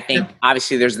 I think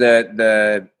obviously there's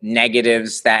the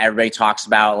negatives that everybody talks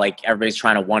about, like everybody's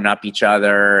trying to one up each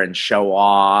other and show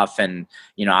off. And,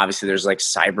 you know, obviously there's like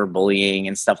cyberbullying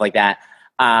and stuff like that.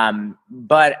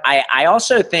 But I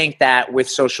also think that with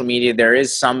social media, there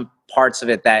is some parts of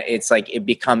it that it's like, it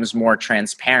becomes more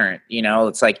transparent. You know,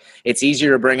 it's like, it's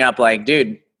easier to bring up like,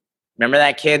 dude, remember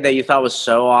that kid that you thought was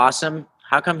so awesome?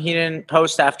 How come he didn't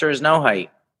post after his no height?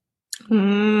 Yeah.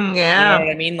 You know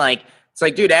what I mean? Like, it's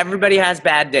like, dude, everybody has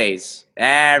bad days.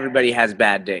 Everybody has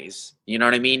bad days. You know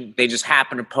what I mean? They just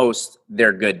happen to post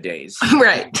their good days.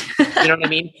 Right. You know what I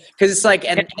mean? Because it's like,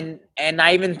 and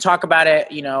I even talk about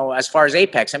it, you know, as far as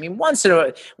Apex. I mean, once in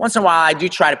a while, I do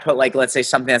try to put like, let's say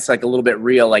something that's like a little bit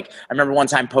real. Like, I remember one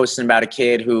time posting about a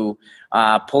kid who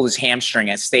pulled his hamstring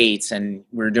at States, and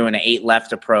we were doing an 8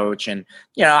 left approach. And,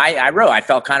 you know, I wrote, I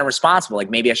felt kind of responsible. Like,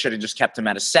 maybe I should have just kept him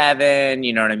at a 7,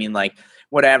 you know what I mean? Like,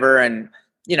 whatever. And,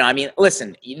 you know, I mean,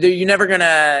 listen, you're never going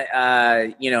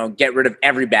to, you know, get rid of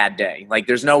every bad day. Like,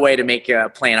 there's no way to make a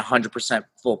plan 100%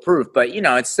 foolproof. But, you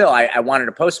know, it's still, I wanted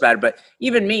to post about it. But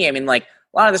even me, I mean, like,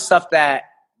 a lot of the stuff that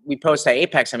we post at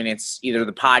Apex, I mean, it's either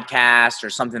the podcast or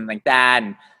something like that.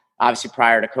 And obviously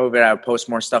prior to COVID, I would post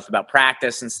more stuff about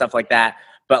practice and stuff like that.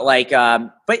 But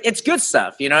but it's good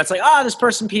stuff, it's like, oh, this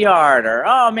person PR'd, or,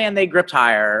 oh man, they gripped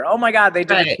higher, or, oh my God, they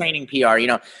did a training PR,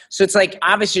 so it's like,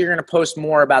 obviously you're going to post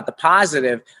more about the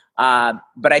positive.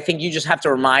 But I think you just have to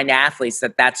remind athletes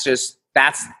that that's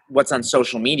what's on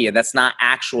social media. That's not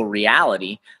actual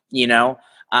reality, and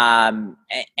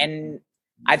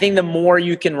I think the more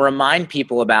you can remind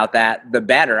people about that, the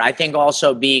better. I think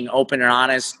also being open and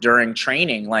honest during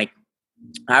training. Like,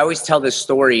 I always tell this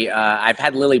story. I've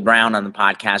had Lily Brown on the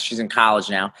podcast. She's in college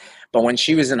now. But when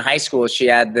she was in high school, she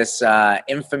had this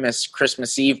infamous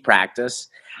Christmas Eve practice.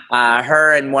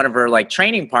 Her and one of her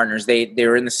training partners, they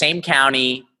were in the same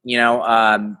county.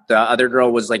 The other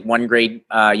girl was like 1 grade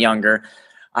younger.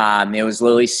 It was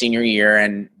Lily's senior year,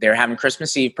 and they were having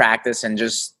Christmas Eve practice, and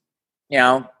just,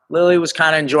 Lily was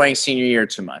kind of enjoying senior year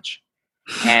too much.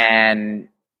 And,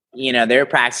 they were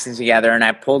practicing together, and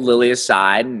I pulled Lily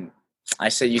aside and I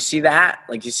said, you see that?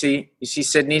 Like, you see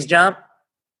Sydney's jump?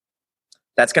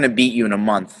 That's going to beat you in a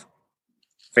month.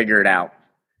 Figure it out.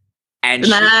 And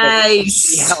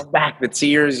she held back the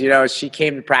tears. She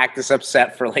came to practice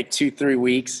upset for 2-3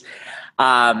 weeks.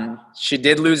 She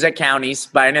did lose at counties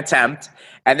by an attempt.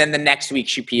 And then the next week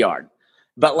she PR'd.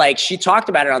 But she talked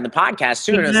about it on the podcast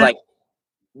too. And it was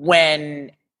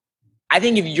when I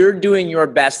think if you're doing your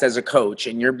best as a coach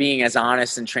and you're being as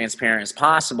honest and transparent as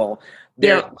possible,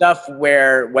 there's stuff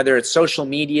where, whether it's social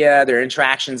media, their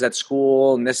interactions at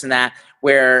school and this and that,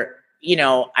 where,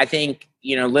 I think,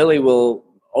 Lily will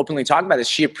openly talk about this.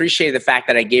 She appreciated the fact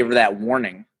that I gave her that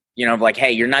warning, of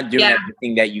hey, you're not doing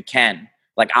everything that you can.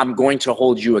 I'm going to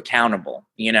hold you accountable,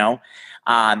 And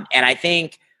I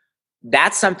think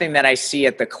that's something that I see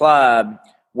at the club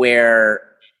where,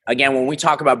 again, when we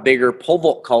talk about bigger pole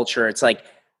vault culture, it's like,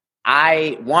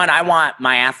 I want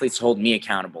my athletes to hold me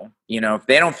accountable. If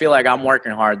they don't feel like I'm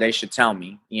working hard, they should tell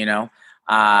me,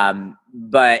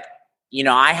 but,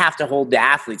 I have to hold the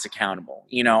athletes accountable.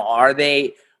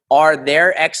 Are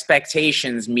their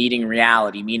expectations meeting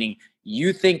reality? Meaning,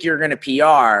 you think you're going to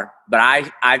PR, but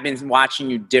I've been watching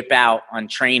you dip out on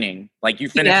training. You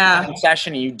finish one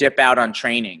session and you dip out on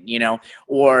training,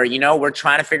 or, we're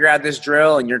trying to figure out this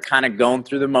drill and you're kind of going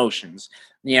through the motions,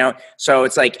 So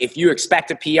it's like, if you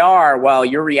expect a PR, well,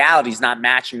 your reality is not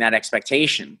matching that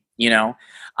expectation,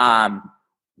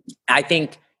 I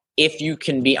think if you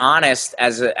can be honest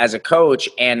as a coach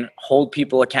and hold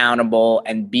people accountable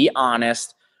and be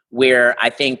honest, where I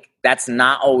think that's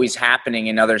not always happening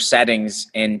in other settings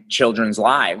in children's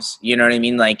lives. You know what I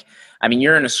mean?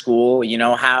 You're in a school,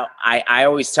 how I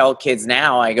always tell kids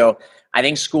now, I go, I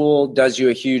think school does you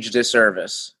a huge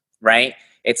disservice, right?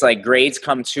 It's like grades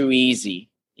come too easy.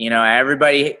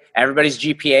 Everybody's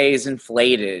GPA is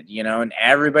inflated, and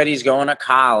everybody's going to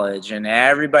college and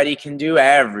everybody can do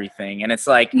everything. And it's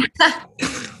like,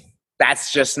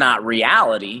 that's just not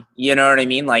reality. You know what I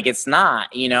mean? It's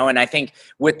not, and I think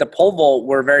with the pole vault,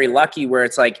 we're very lucky where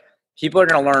it's like, people are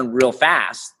going to learn real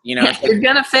fast. You're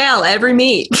going to fail every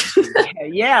meet.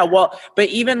 Yeah. Well, but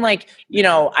even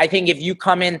I think if you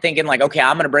come in thinking okay,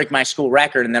 I'm going to break my school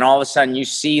record. And then all of a sudden you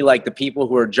see the people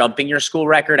who are jumping your school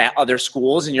record at other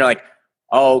schools. And you're like,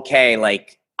 oh, okay,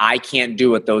 I can't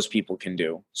do what those people can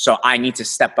do. So I need to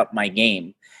step up my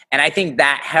game. And I think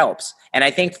that helps. And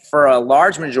I think for a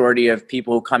large majority of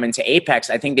people who come into Apex,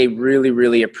 I think they really,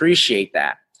 really appreciate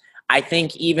that. I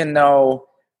think even though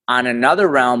on another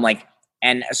realm,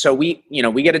 and so we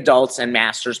get adults and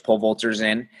masters pole vaulters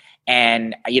in,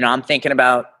 and, I'm thinking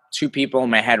about 2 people in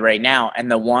my head right now.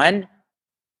 And the one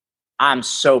I'm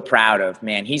so proud of,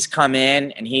 man, he's come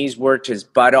in and he's worked his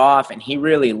butt off and he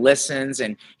really listens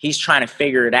and he's trying to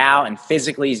figure it out and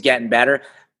physically he's getting better.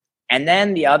 And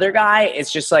then the other guy,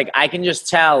 it's just I can just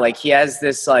tell he has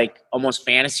this almost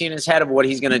fantasy in his head of what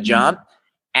he's going to jump.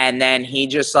 And then he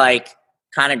just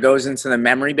kind of goes into the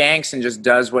memory banks and just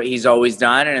does what he's always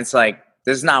done. And it's like,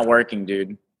 this is not working,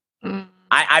 dude.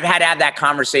 I've had to have that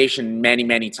conversation many,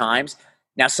 many times.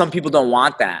 Now, some people don't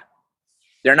want that.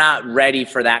 They're not ready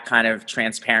for that kind of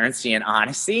transparency and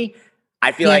honesty.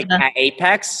 I feel like at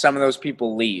Apex, some of those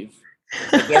people leave.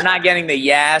 If they're not getting the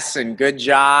yes and good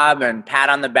job and pat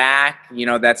on the back,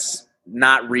 that's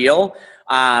not real.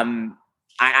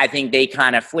 I think they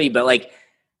kind of flee. But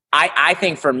I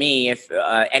think for me, if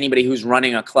anybody who's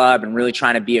running a club and really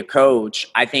trying to be a coach,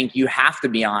 I think you have to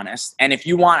be honest. And if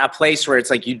you want a place where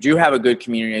it's you do have a good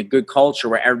community, a good culture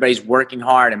where everybody's working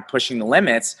hard and pushing the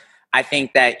limits, I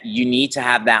think that you need to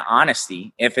have that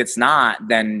honesty. If it's not,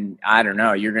 then I don't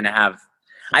know, I think you're going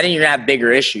to have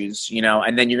bigger issues,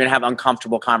 and then you're going to have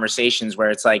uncomfortable conversations where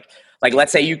it's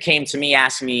let's say you came to me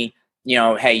asking me,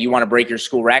 hey, you want to break your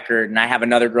school record, and I have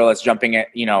another girl that's jumping at,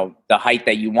 the height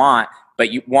that you want,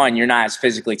 but you're not as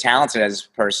physically talented as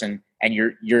a person, and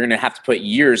you're going to have to put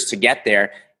years to get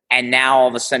there. And now all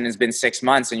of a sudden it's been 6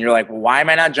 months and you're like, well, why am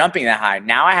I not jumping that high?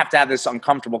 Now I have to have this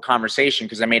uncomfortable conversation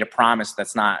because I made a promise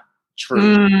that's not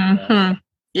true. Mm-hmm.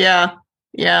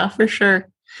 Yeah, for sure.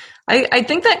 I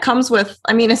think that comes with,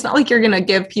 I mean, it's not like you're going to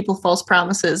give people false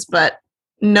promises, but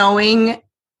knowing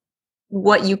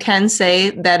what you can say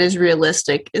that is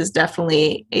realistic is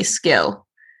definitely a skill.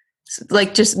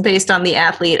 Like just based on the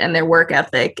athlete and their work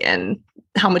ethic and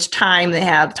how much time they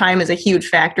have. Time is a huge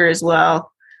factor as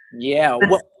well. Yeah.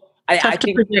 Well, I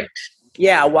think, predict.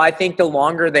 Yeah. Well, I think the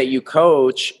longer that you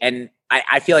coach, and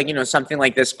I feel like, something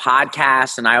like this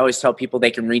podcast, and I always tell people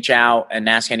they can reach out and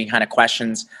ask any kind of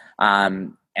questions.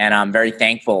 And I'm very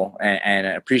thankful and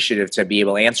appreciative to be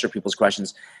able to answer people's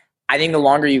questions. I think the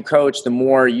longer you coach, the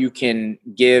more you can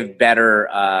give better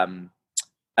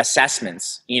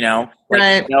assessments,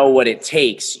 Right. You know what it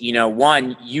takes.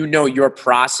 One, your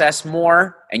process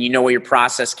more, and what your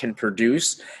process can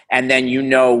produce. And then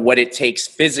what it takes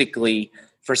physically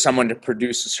for someone to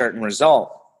produce a certain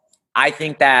result. I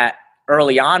think that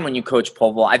early on when you coach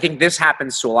pole vault, I think this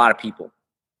happens to a lot of people,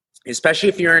 especially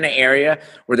if you're in an area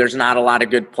where there's not a lot of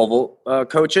good pole vault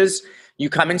coaches. You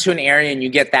come into an area and you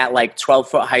get that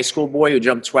 12-foot high school boy who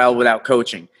jumped 12 without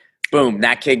coaching. Boom,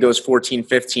 that kid goes 14,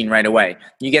 15 right away.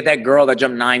 You get that girl that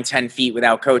jumped 9, 10 feet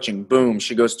without coaching. Boom,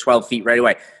 she goes 12 feet right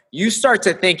away. You start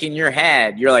to think in your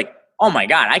head, you're like, oh my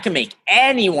God, I can make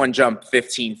anyone jump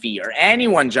 15 feet or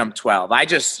anyone jump 12. I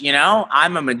just,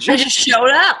 I'm a magician. I just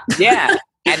showed up. Yeah.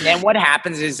 And then what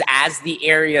happens is as the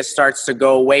area starts to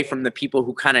go away from the people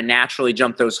who kind of naturally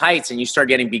jump those heights, and you start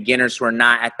getting beginners who are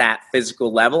not at that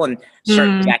physical level and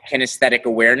start that kinesthetic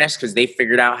awareness because they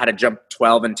figured out how to jump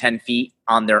 12 and 10 feet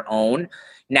on their own.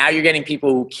 Now you're getting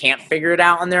people who can't figure it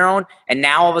out on their own. And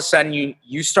now all of a sudden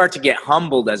you start to get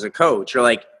humbled as a coach. You're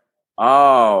like,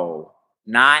 oh,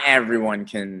 not everyone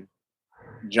can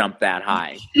jump that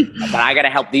high, but I got to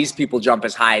help these people jump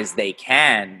as high as they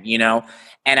can,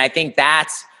 And I think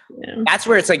that's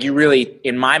where it's like you really,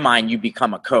 in my mind, you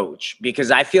become a coach,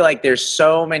 because I feel like there's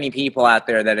so many people out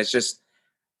there that it's just,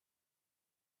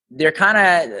 they're kind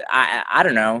of, I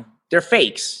don't know, they're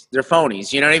fakes, they're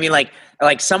phonies. You know what I mean?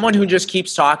 Like someone who just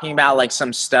keeps talking about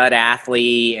some stud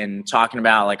athlete and talking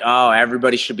about oh,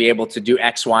 everybody should be able to do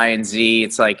X, Y, and Z.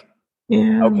 It's like,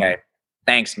 okay,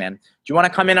 thanks, man. Do you want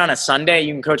to come in on a Sunday?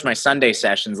 You can coach my Sunday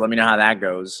sessions. Let me know how that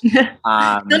goes.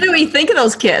 Tell me what you think of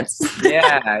those kids.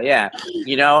 Yeah.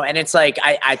 And it's like,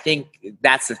 I think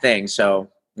that's the thing. So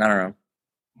I don't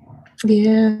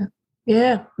know.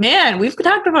 Yeah. Man, we've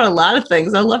talked about a lot of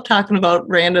things. I love talking about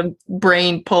random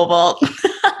brain pole vault.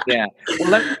 Yeah.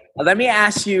 Well, let me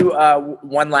ask you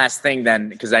one last thing then,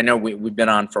 because I know we've been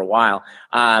on for a while.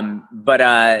 But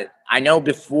I know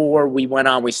before we went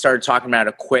on, we started talking about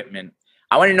equipment.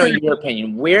 I want to know your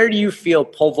opinion. Where do you feel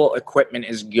pole vault equipment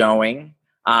is going?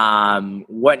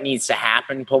 What needs to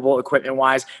happen pole vault equipment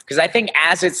wise? Because I think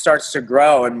as it starts to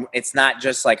grow, and it's not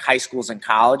just high schools and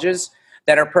colleges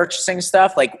that are purchasing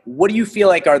stuff, what do you feel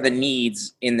like are the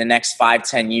needs in the next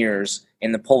 5-10 years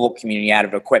in the pole vault community out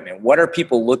of equipment? What are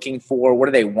people looking for? What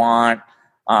do they want?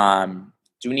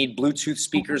 Do we need Bluetooth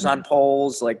speakers on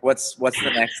poles? What's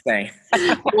the next thing?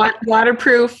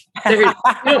 Waterproof.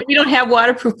 You don't have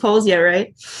waterproof poles yet,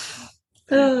 right?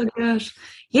 Oh, gosh.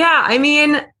 Yeah, I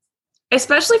mean,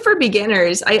 especially for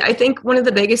beginners, I think one of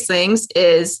the biggest things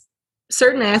is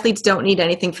certain athletes don't need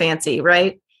anything fancy,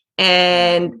 right?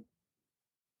 And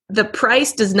the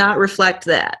price does not reflect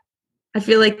that. I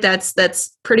feel like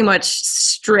that's pretty much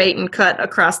straight and cut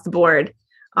across the board.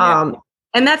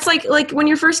 And that's like when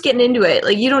you're first getting into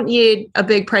it, you don't need a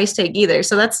big price tag either.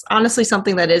 So that's honestly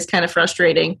something that is kind of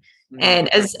frustrating. Mm-hmm. And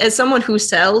as someone who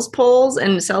sells poles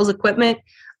and sells equipment,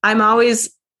 I'm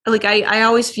always I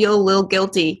always feel a little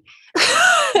guilty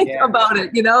about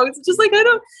it. It's just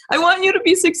I want you to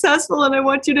be successful and I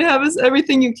want you to have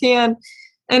everything you can.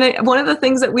 And one of the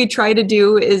things that we try to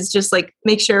do is just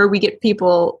make sure we get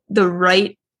people the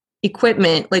right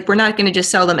equipment. We're not going to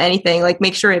just sell them anything,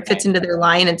 make sure it fits into their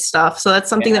line and stuff. So that's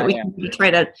something that we can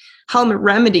try to help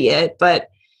remedy it. But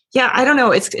yeah, I don't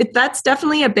know. That's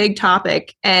definitely a big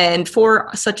topic. And for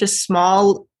such a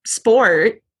small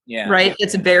sport, right?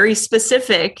 It's very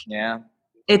specific. Yeah.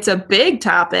 It's a big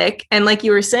topic. And like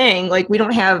you were saying, we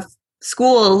don't have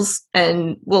schools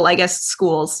and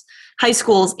high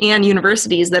schools and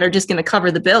universities that are just going to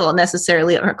cover the bill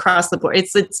necessarily across the board.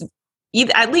 It's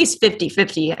either at least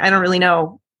 50-50. I don't really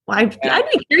know Well, I'd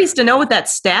be curious to know what that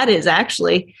stat is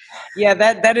actually. Yeah,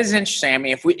 that is interesting. I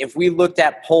mean, if we looked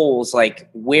at polls, like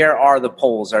where are the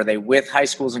polls? Are they with high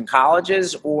schools and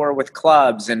colleges or with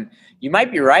clubs? And you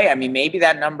might be right. I mean, maybe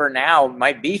that number now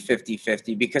might be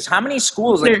 50-50 because how many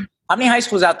schools, like how many high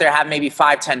schools out there have maybe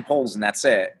 5-10 polls and that's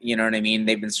it? You know what I mean?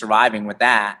 They've been surviving with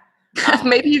that.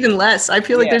 Maybe even less. I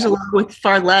feel like there's a lot with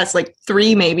far less, like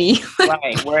 3 maybe.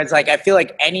 Right. Whereas like I feel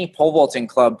like any pole vaulting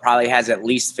club probably has at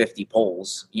least 50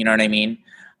 poles. You know what I mean?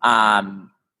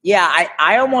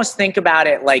 I almost think about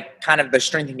it like kind of the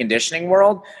strength and conditioning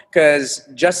world because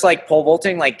just like pole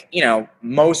vaulting, like, you know,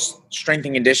 most strength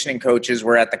and conditioning coaches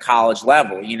were at the college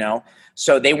level, you know,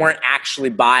 so they weren't actually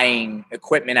buying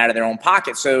equipment out of their own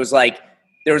pocket. So it was like,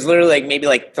 there was literally like maybe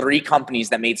like 3 companies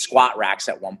that made squat racks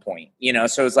at one point, you know?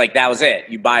 So it was like, that was it.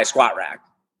 You buy a squat rack.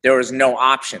 There was no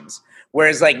options.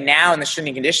 Whereas like now in the strength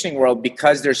and conditioning world,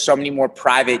 because there's so many more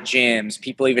private gyms,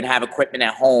 people even have equipment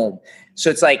at home.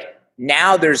 So it's like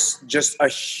now there's just a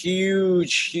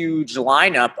huge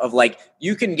lineup of like,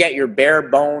 you can get your bare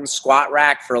bones squat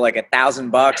rack for like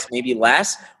 $1,000, maybe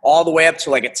less, all the way up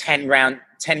to like a 10 grand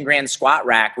squat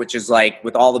rack, which is like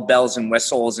with all the bells and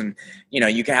whistles and, you know,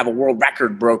 you can have a world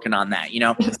record broken on that, you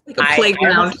know. It's like a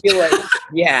playground.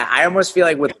 I almost feel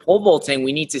like with pole vaulting,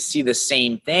 we need to see the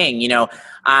same thing, you know.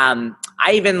 I'm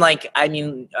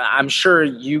sure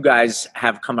you guys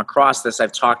have come across this.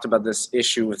 I've talked about this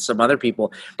issue with some other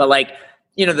people, but like,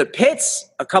 you know, the pits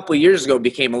a couple of years ago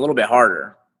became a little bit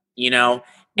harder, you know.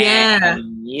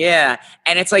 And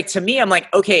it's like, to me, I'm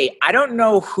like, okay, I don't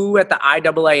know who at the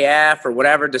IAAF or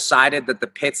whatever decided that the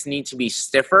pits need to be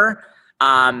stiffer.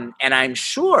 And I'm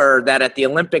sure that at the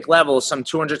Olympic level, some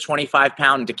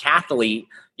 225-pound decathlete,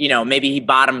 you know, maybe he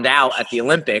bottomed out at the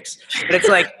Olympics. But it's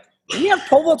like, we have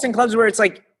pole vaulting clubs where it's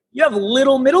like, you have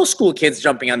little middle school kids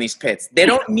jumping on these pits. They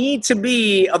don't need to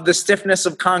be of the stiffness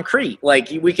of concrete. Like,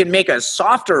 we can make a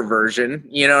softer version,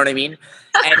 you know what I mean?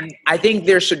 And I think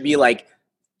there should be like,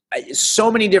 so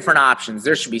many different options.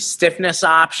 There should be stiffness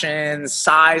options,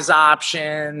 size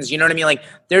options. You know what I mean? Like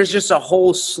there's just a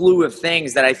whole slew of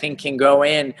things that I think can go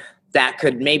in that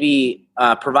could maybe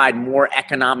provide more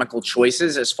economical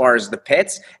choices as far as the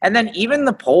pits. And then even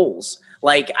the poles.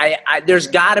 Like there's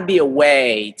got to be a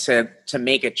way to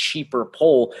make a cheaper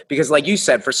pole because like you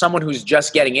said, for someone who's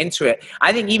just getting into it,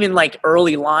 I think even like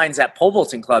early lines at pole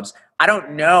vaulting clubs, I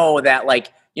don't know that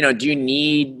like, you know, do you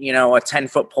need, you know, a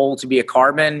 10-foot pole to be a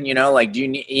carbon? You know, like, do you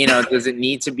need, you know, does it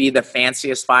need to be the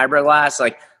fanciest fiberglass?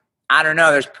 Like, I don't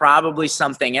know. There's probably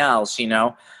something else, you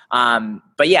know.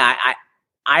 But yeah,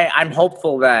 I'm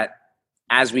hopeful that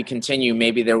as we continue,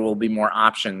 maybe there will be more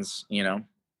options, you know.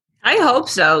 I hope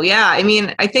so. Yeah. I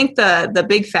mean, I think the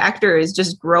big factor is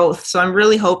just growth. So I'm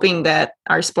really hoping that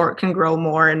our sport can grow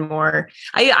more and more.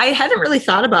 I hadn't really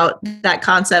thought about that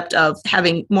concept of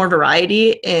having more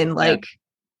variety in like,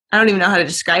 I don't even know how to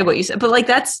describe what you said, but like,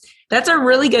 that's a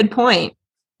really good point.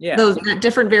 Yeah. That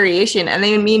different variation. And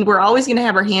I mean, we're always going to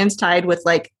have our hands tied with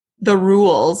like the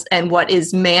rules and what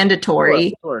is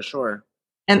mandatory. Sure.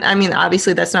 And I mean,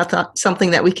 obviously that's not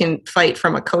something that we can fight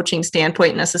from a coaching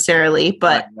standpoint necessarily,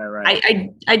 but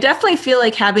right. I definitely feel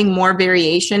like having more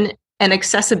variation and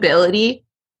accessibility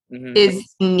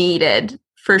is needed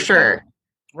for sure.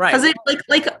 Right. Because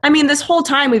I mean, this whole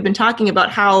time we've been talking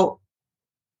about how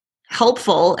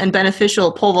helpful and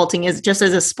beneficial pole vaulting is just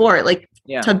as a sport, like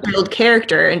to build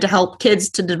character and to help kids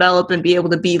to develop and be able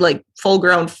to be like full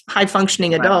grown, high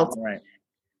functioning adults. Right.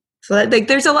 So like,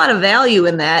 there's a lot of value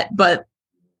in that, but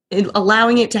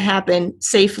allowing it to happen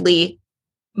safely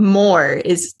more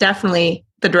is definitely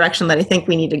the direction that I think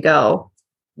we need to go.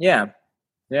 Yeah,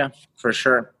 for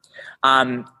sure.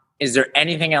 Is there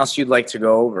anything else you'd like to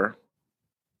go over?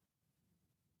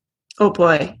 Oh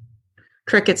boy,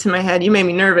 crickets in my head. You made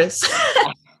me nervous.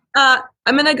 I'm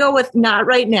going to go with not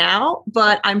right now,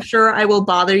 but I'm sure I will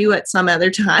bother you at some other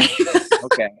time.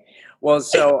 Okay. Well,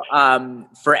 so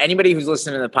for anybody who's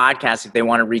listening to the podcast, if they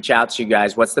want to reach out to you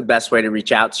guys, what's the best way to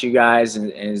reach out to you guys?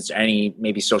 And is there any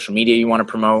maybe social media you want to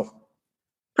promote?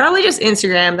 Probably just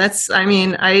Instagram.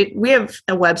 We have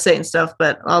a website and stuff,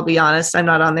 but I'll be honest, I'm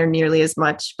not on there nearly as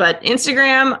much. But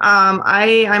Instagram,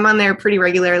 I'm on there pretty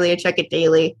regularly. I check it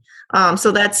daily.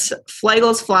 So that's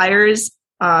Fleigle's Flyers.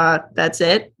 That's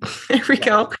it. There we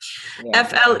go. Yeah.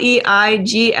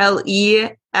 FLEIGLES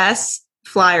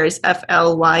Flyers,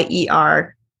 FLYERS.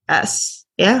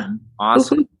 Yeah.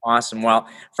 Awesome. Well,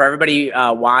 for everybody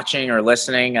watching or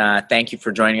listening, thank you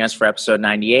for joining us for episode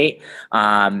 98.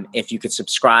 If you could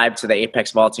subscribe to the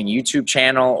Apex Vaulting YouTube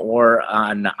channel or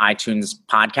on iTunes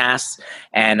podcasts,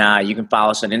 and you can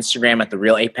follow us on Instagram at The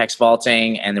Real Apex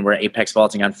Vaulting, and then we're Apex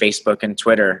Vaulting on Facebook and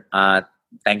Twitter.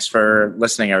 Thanks for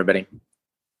listening, everybody.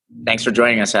 Thanks for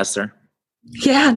joining us, Esther. Yeah.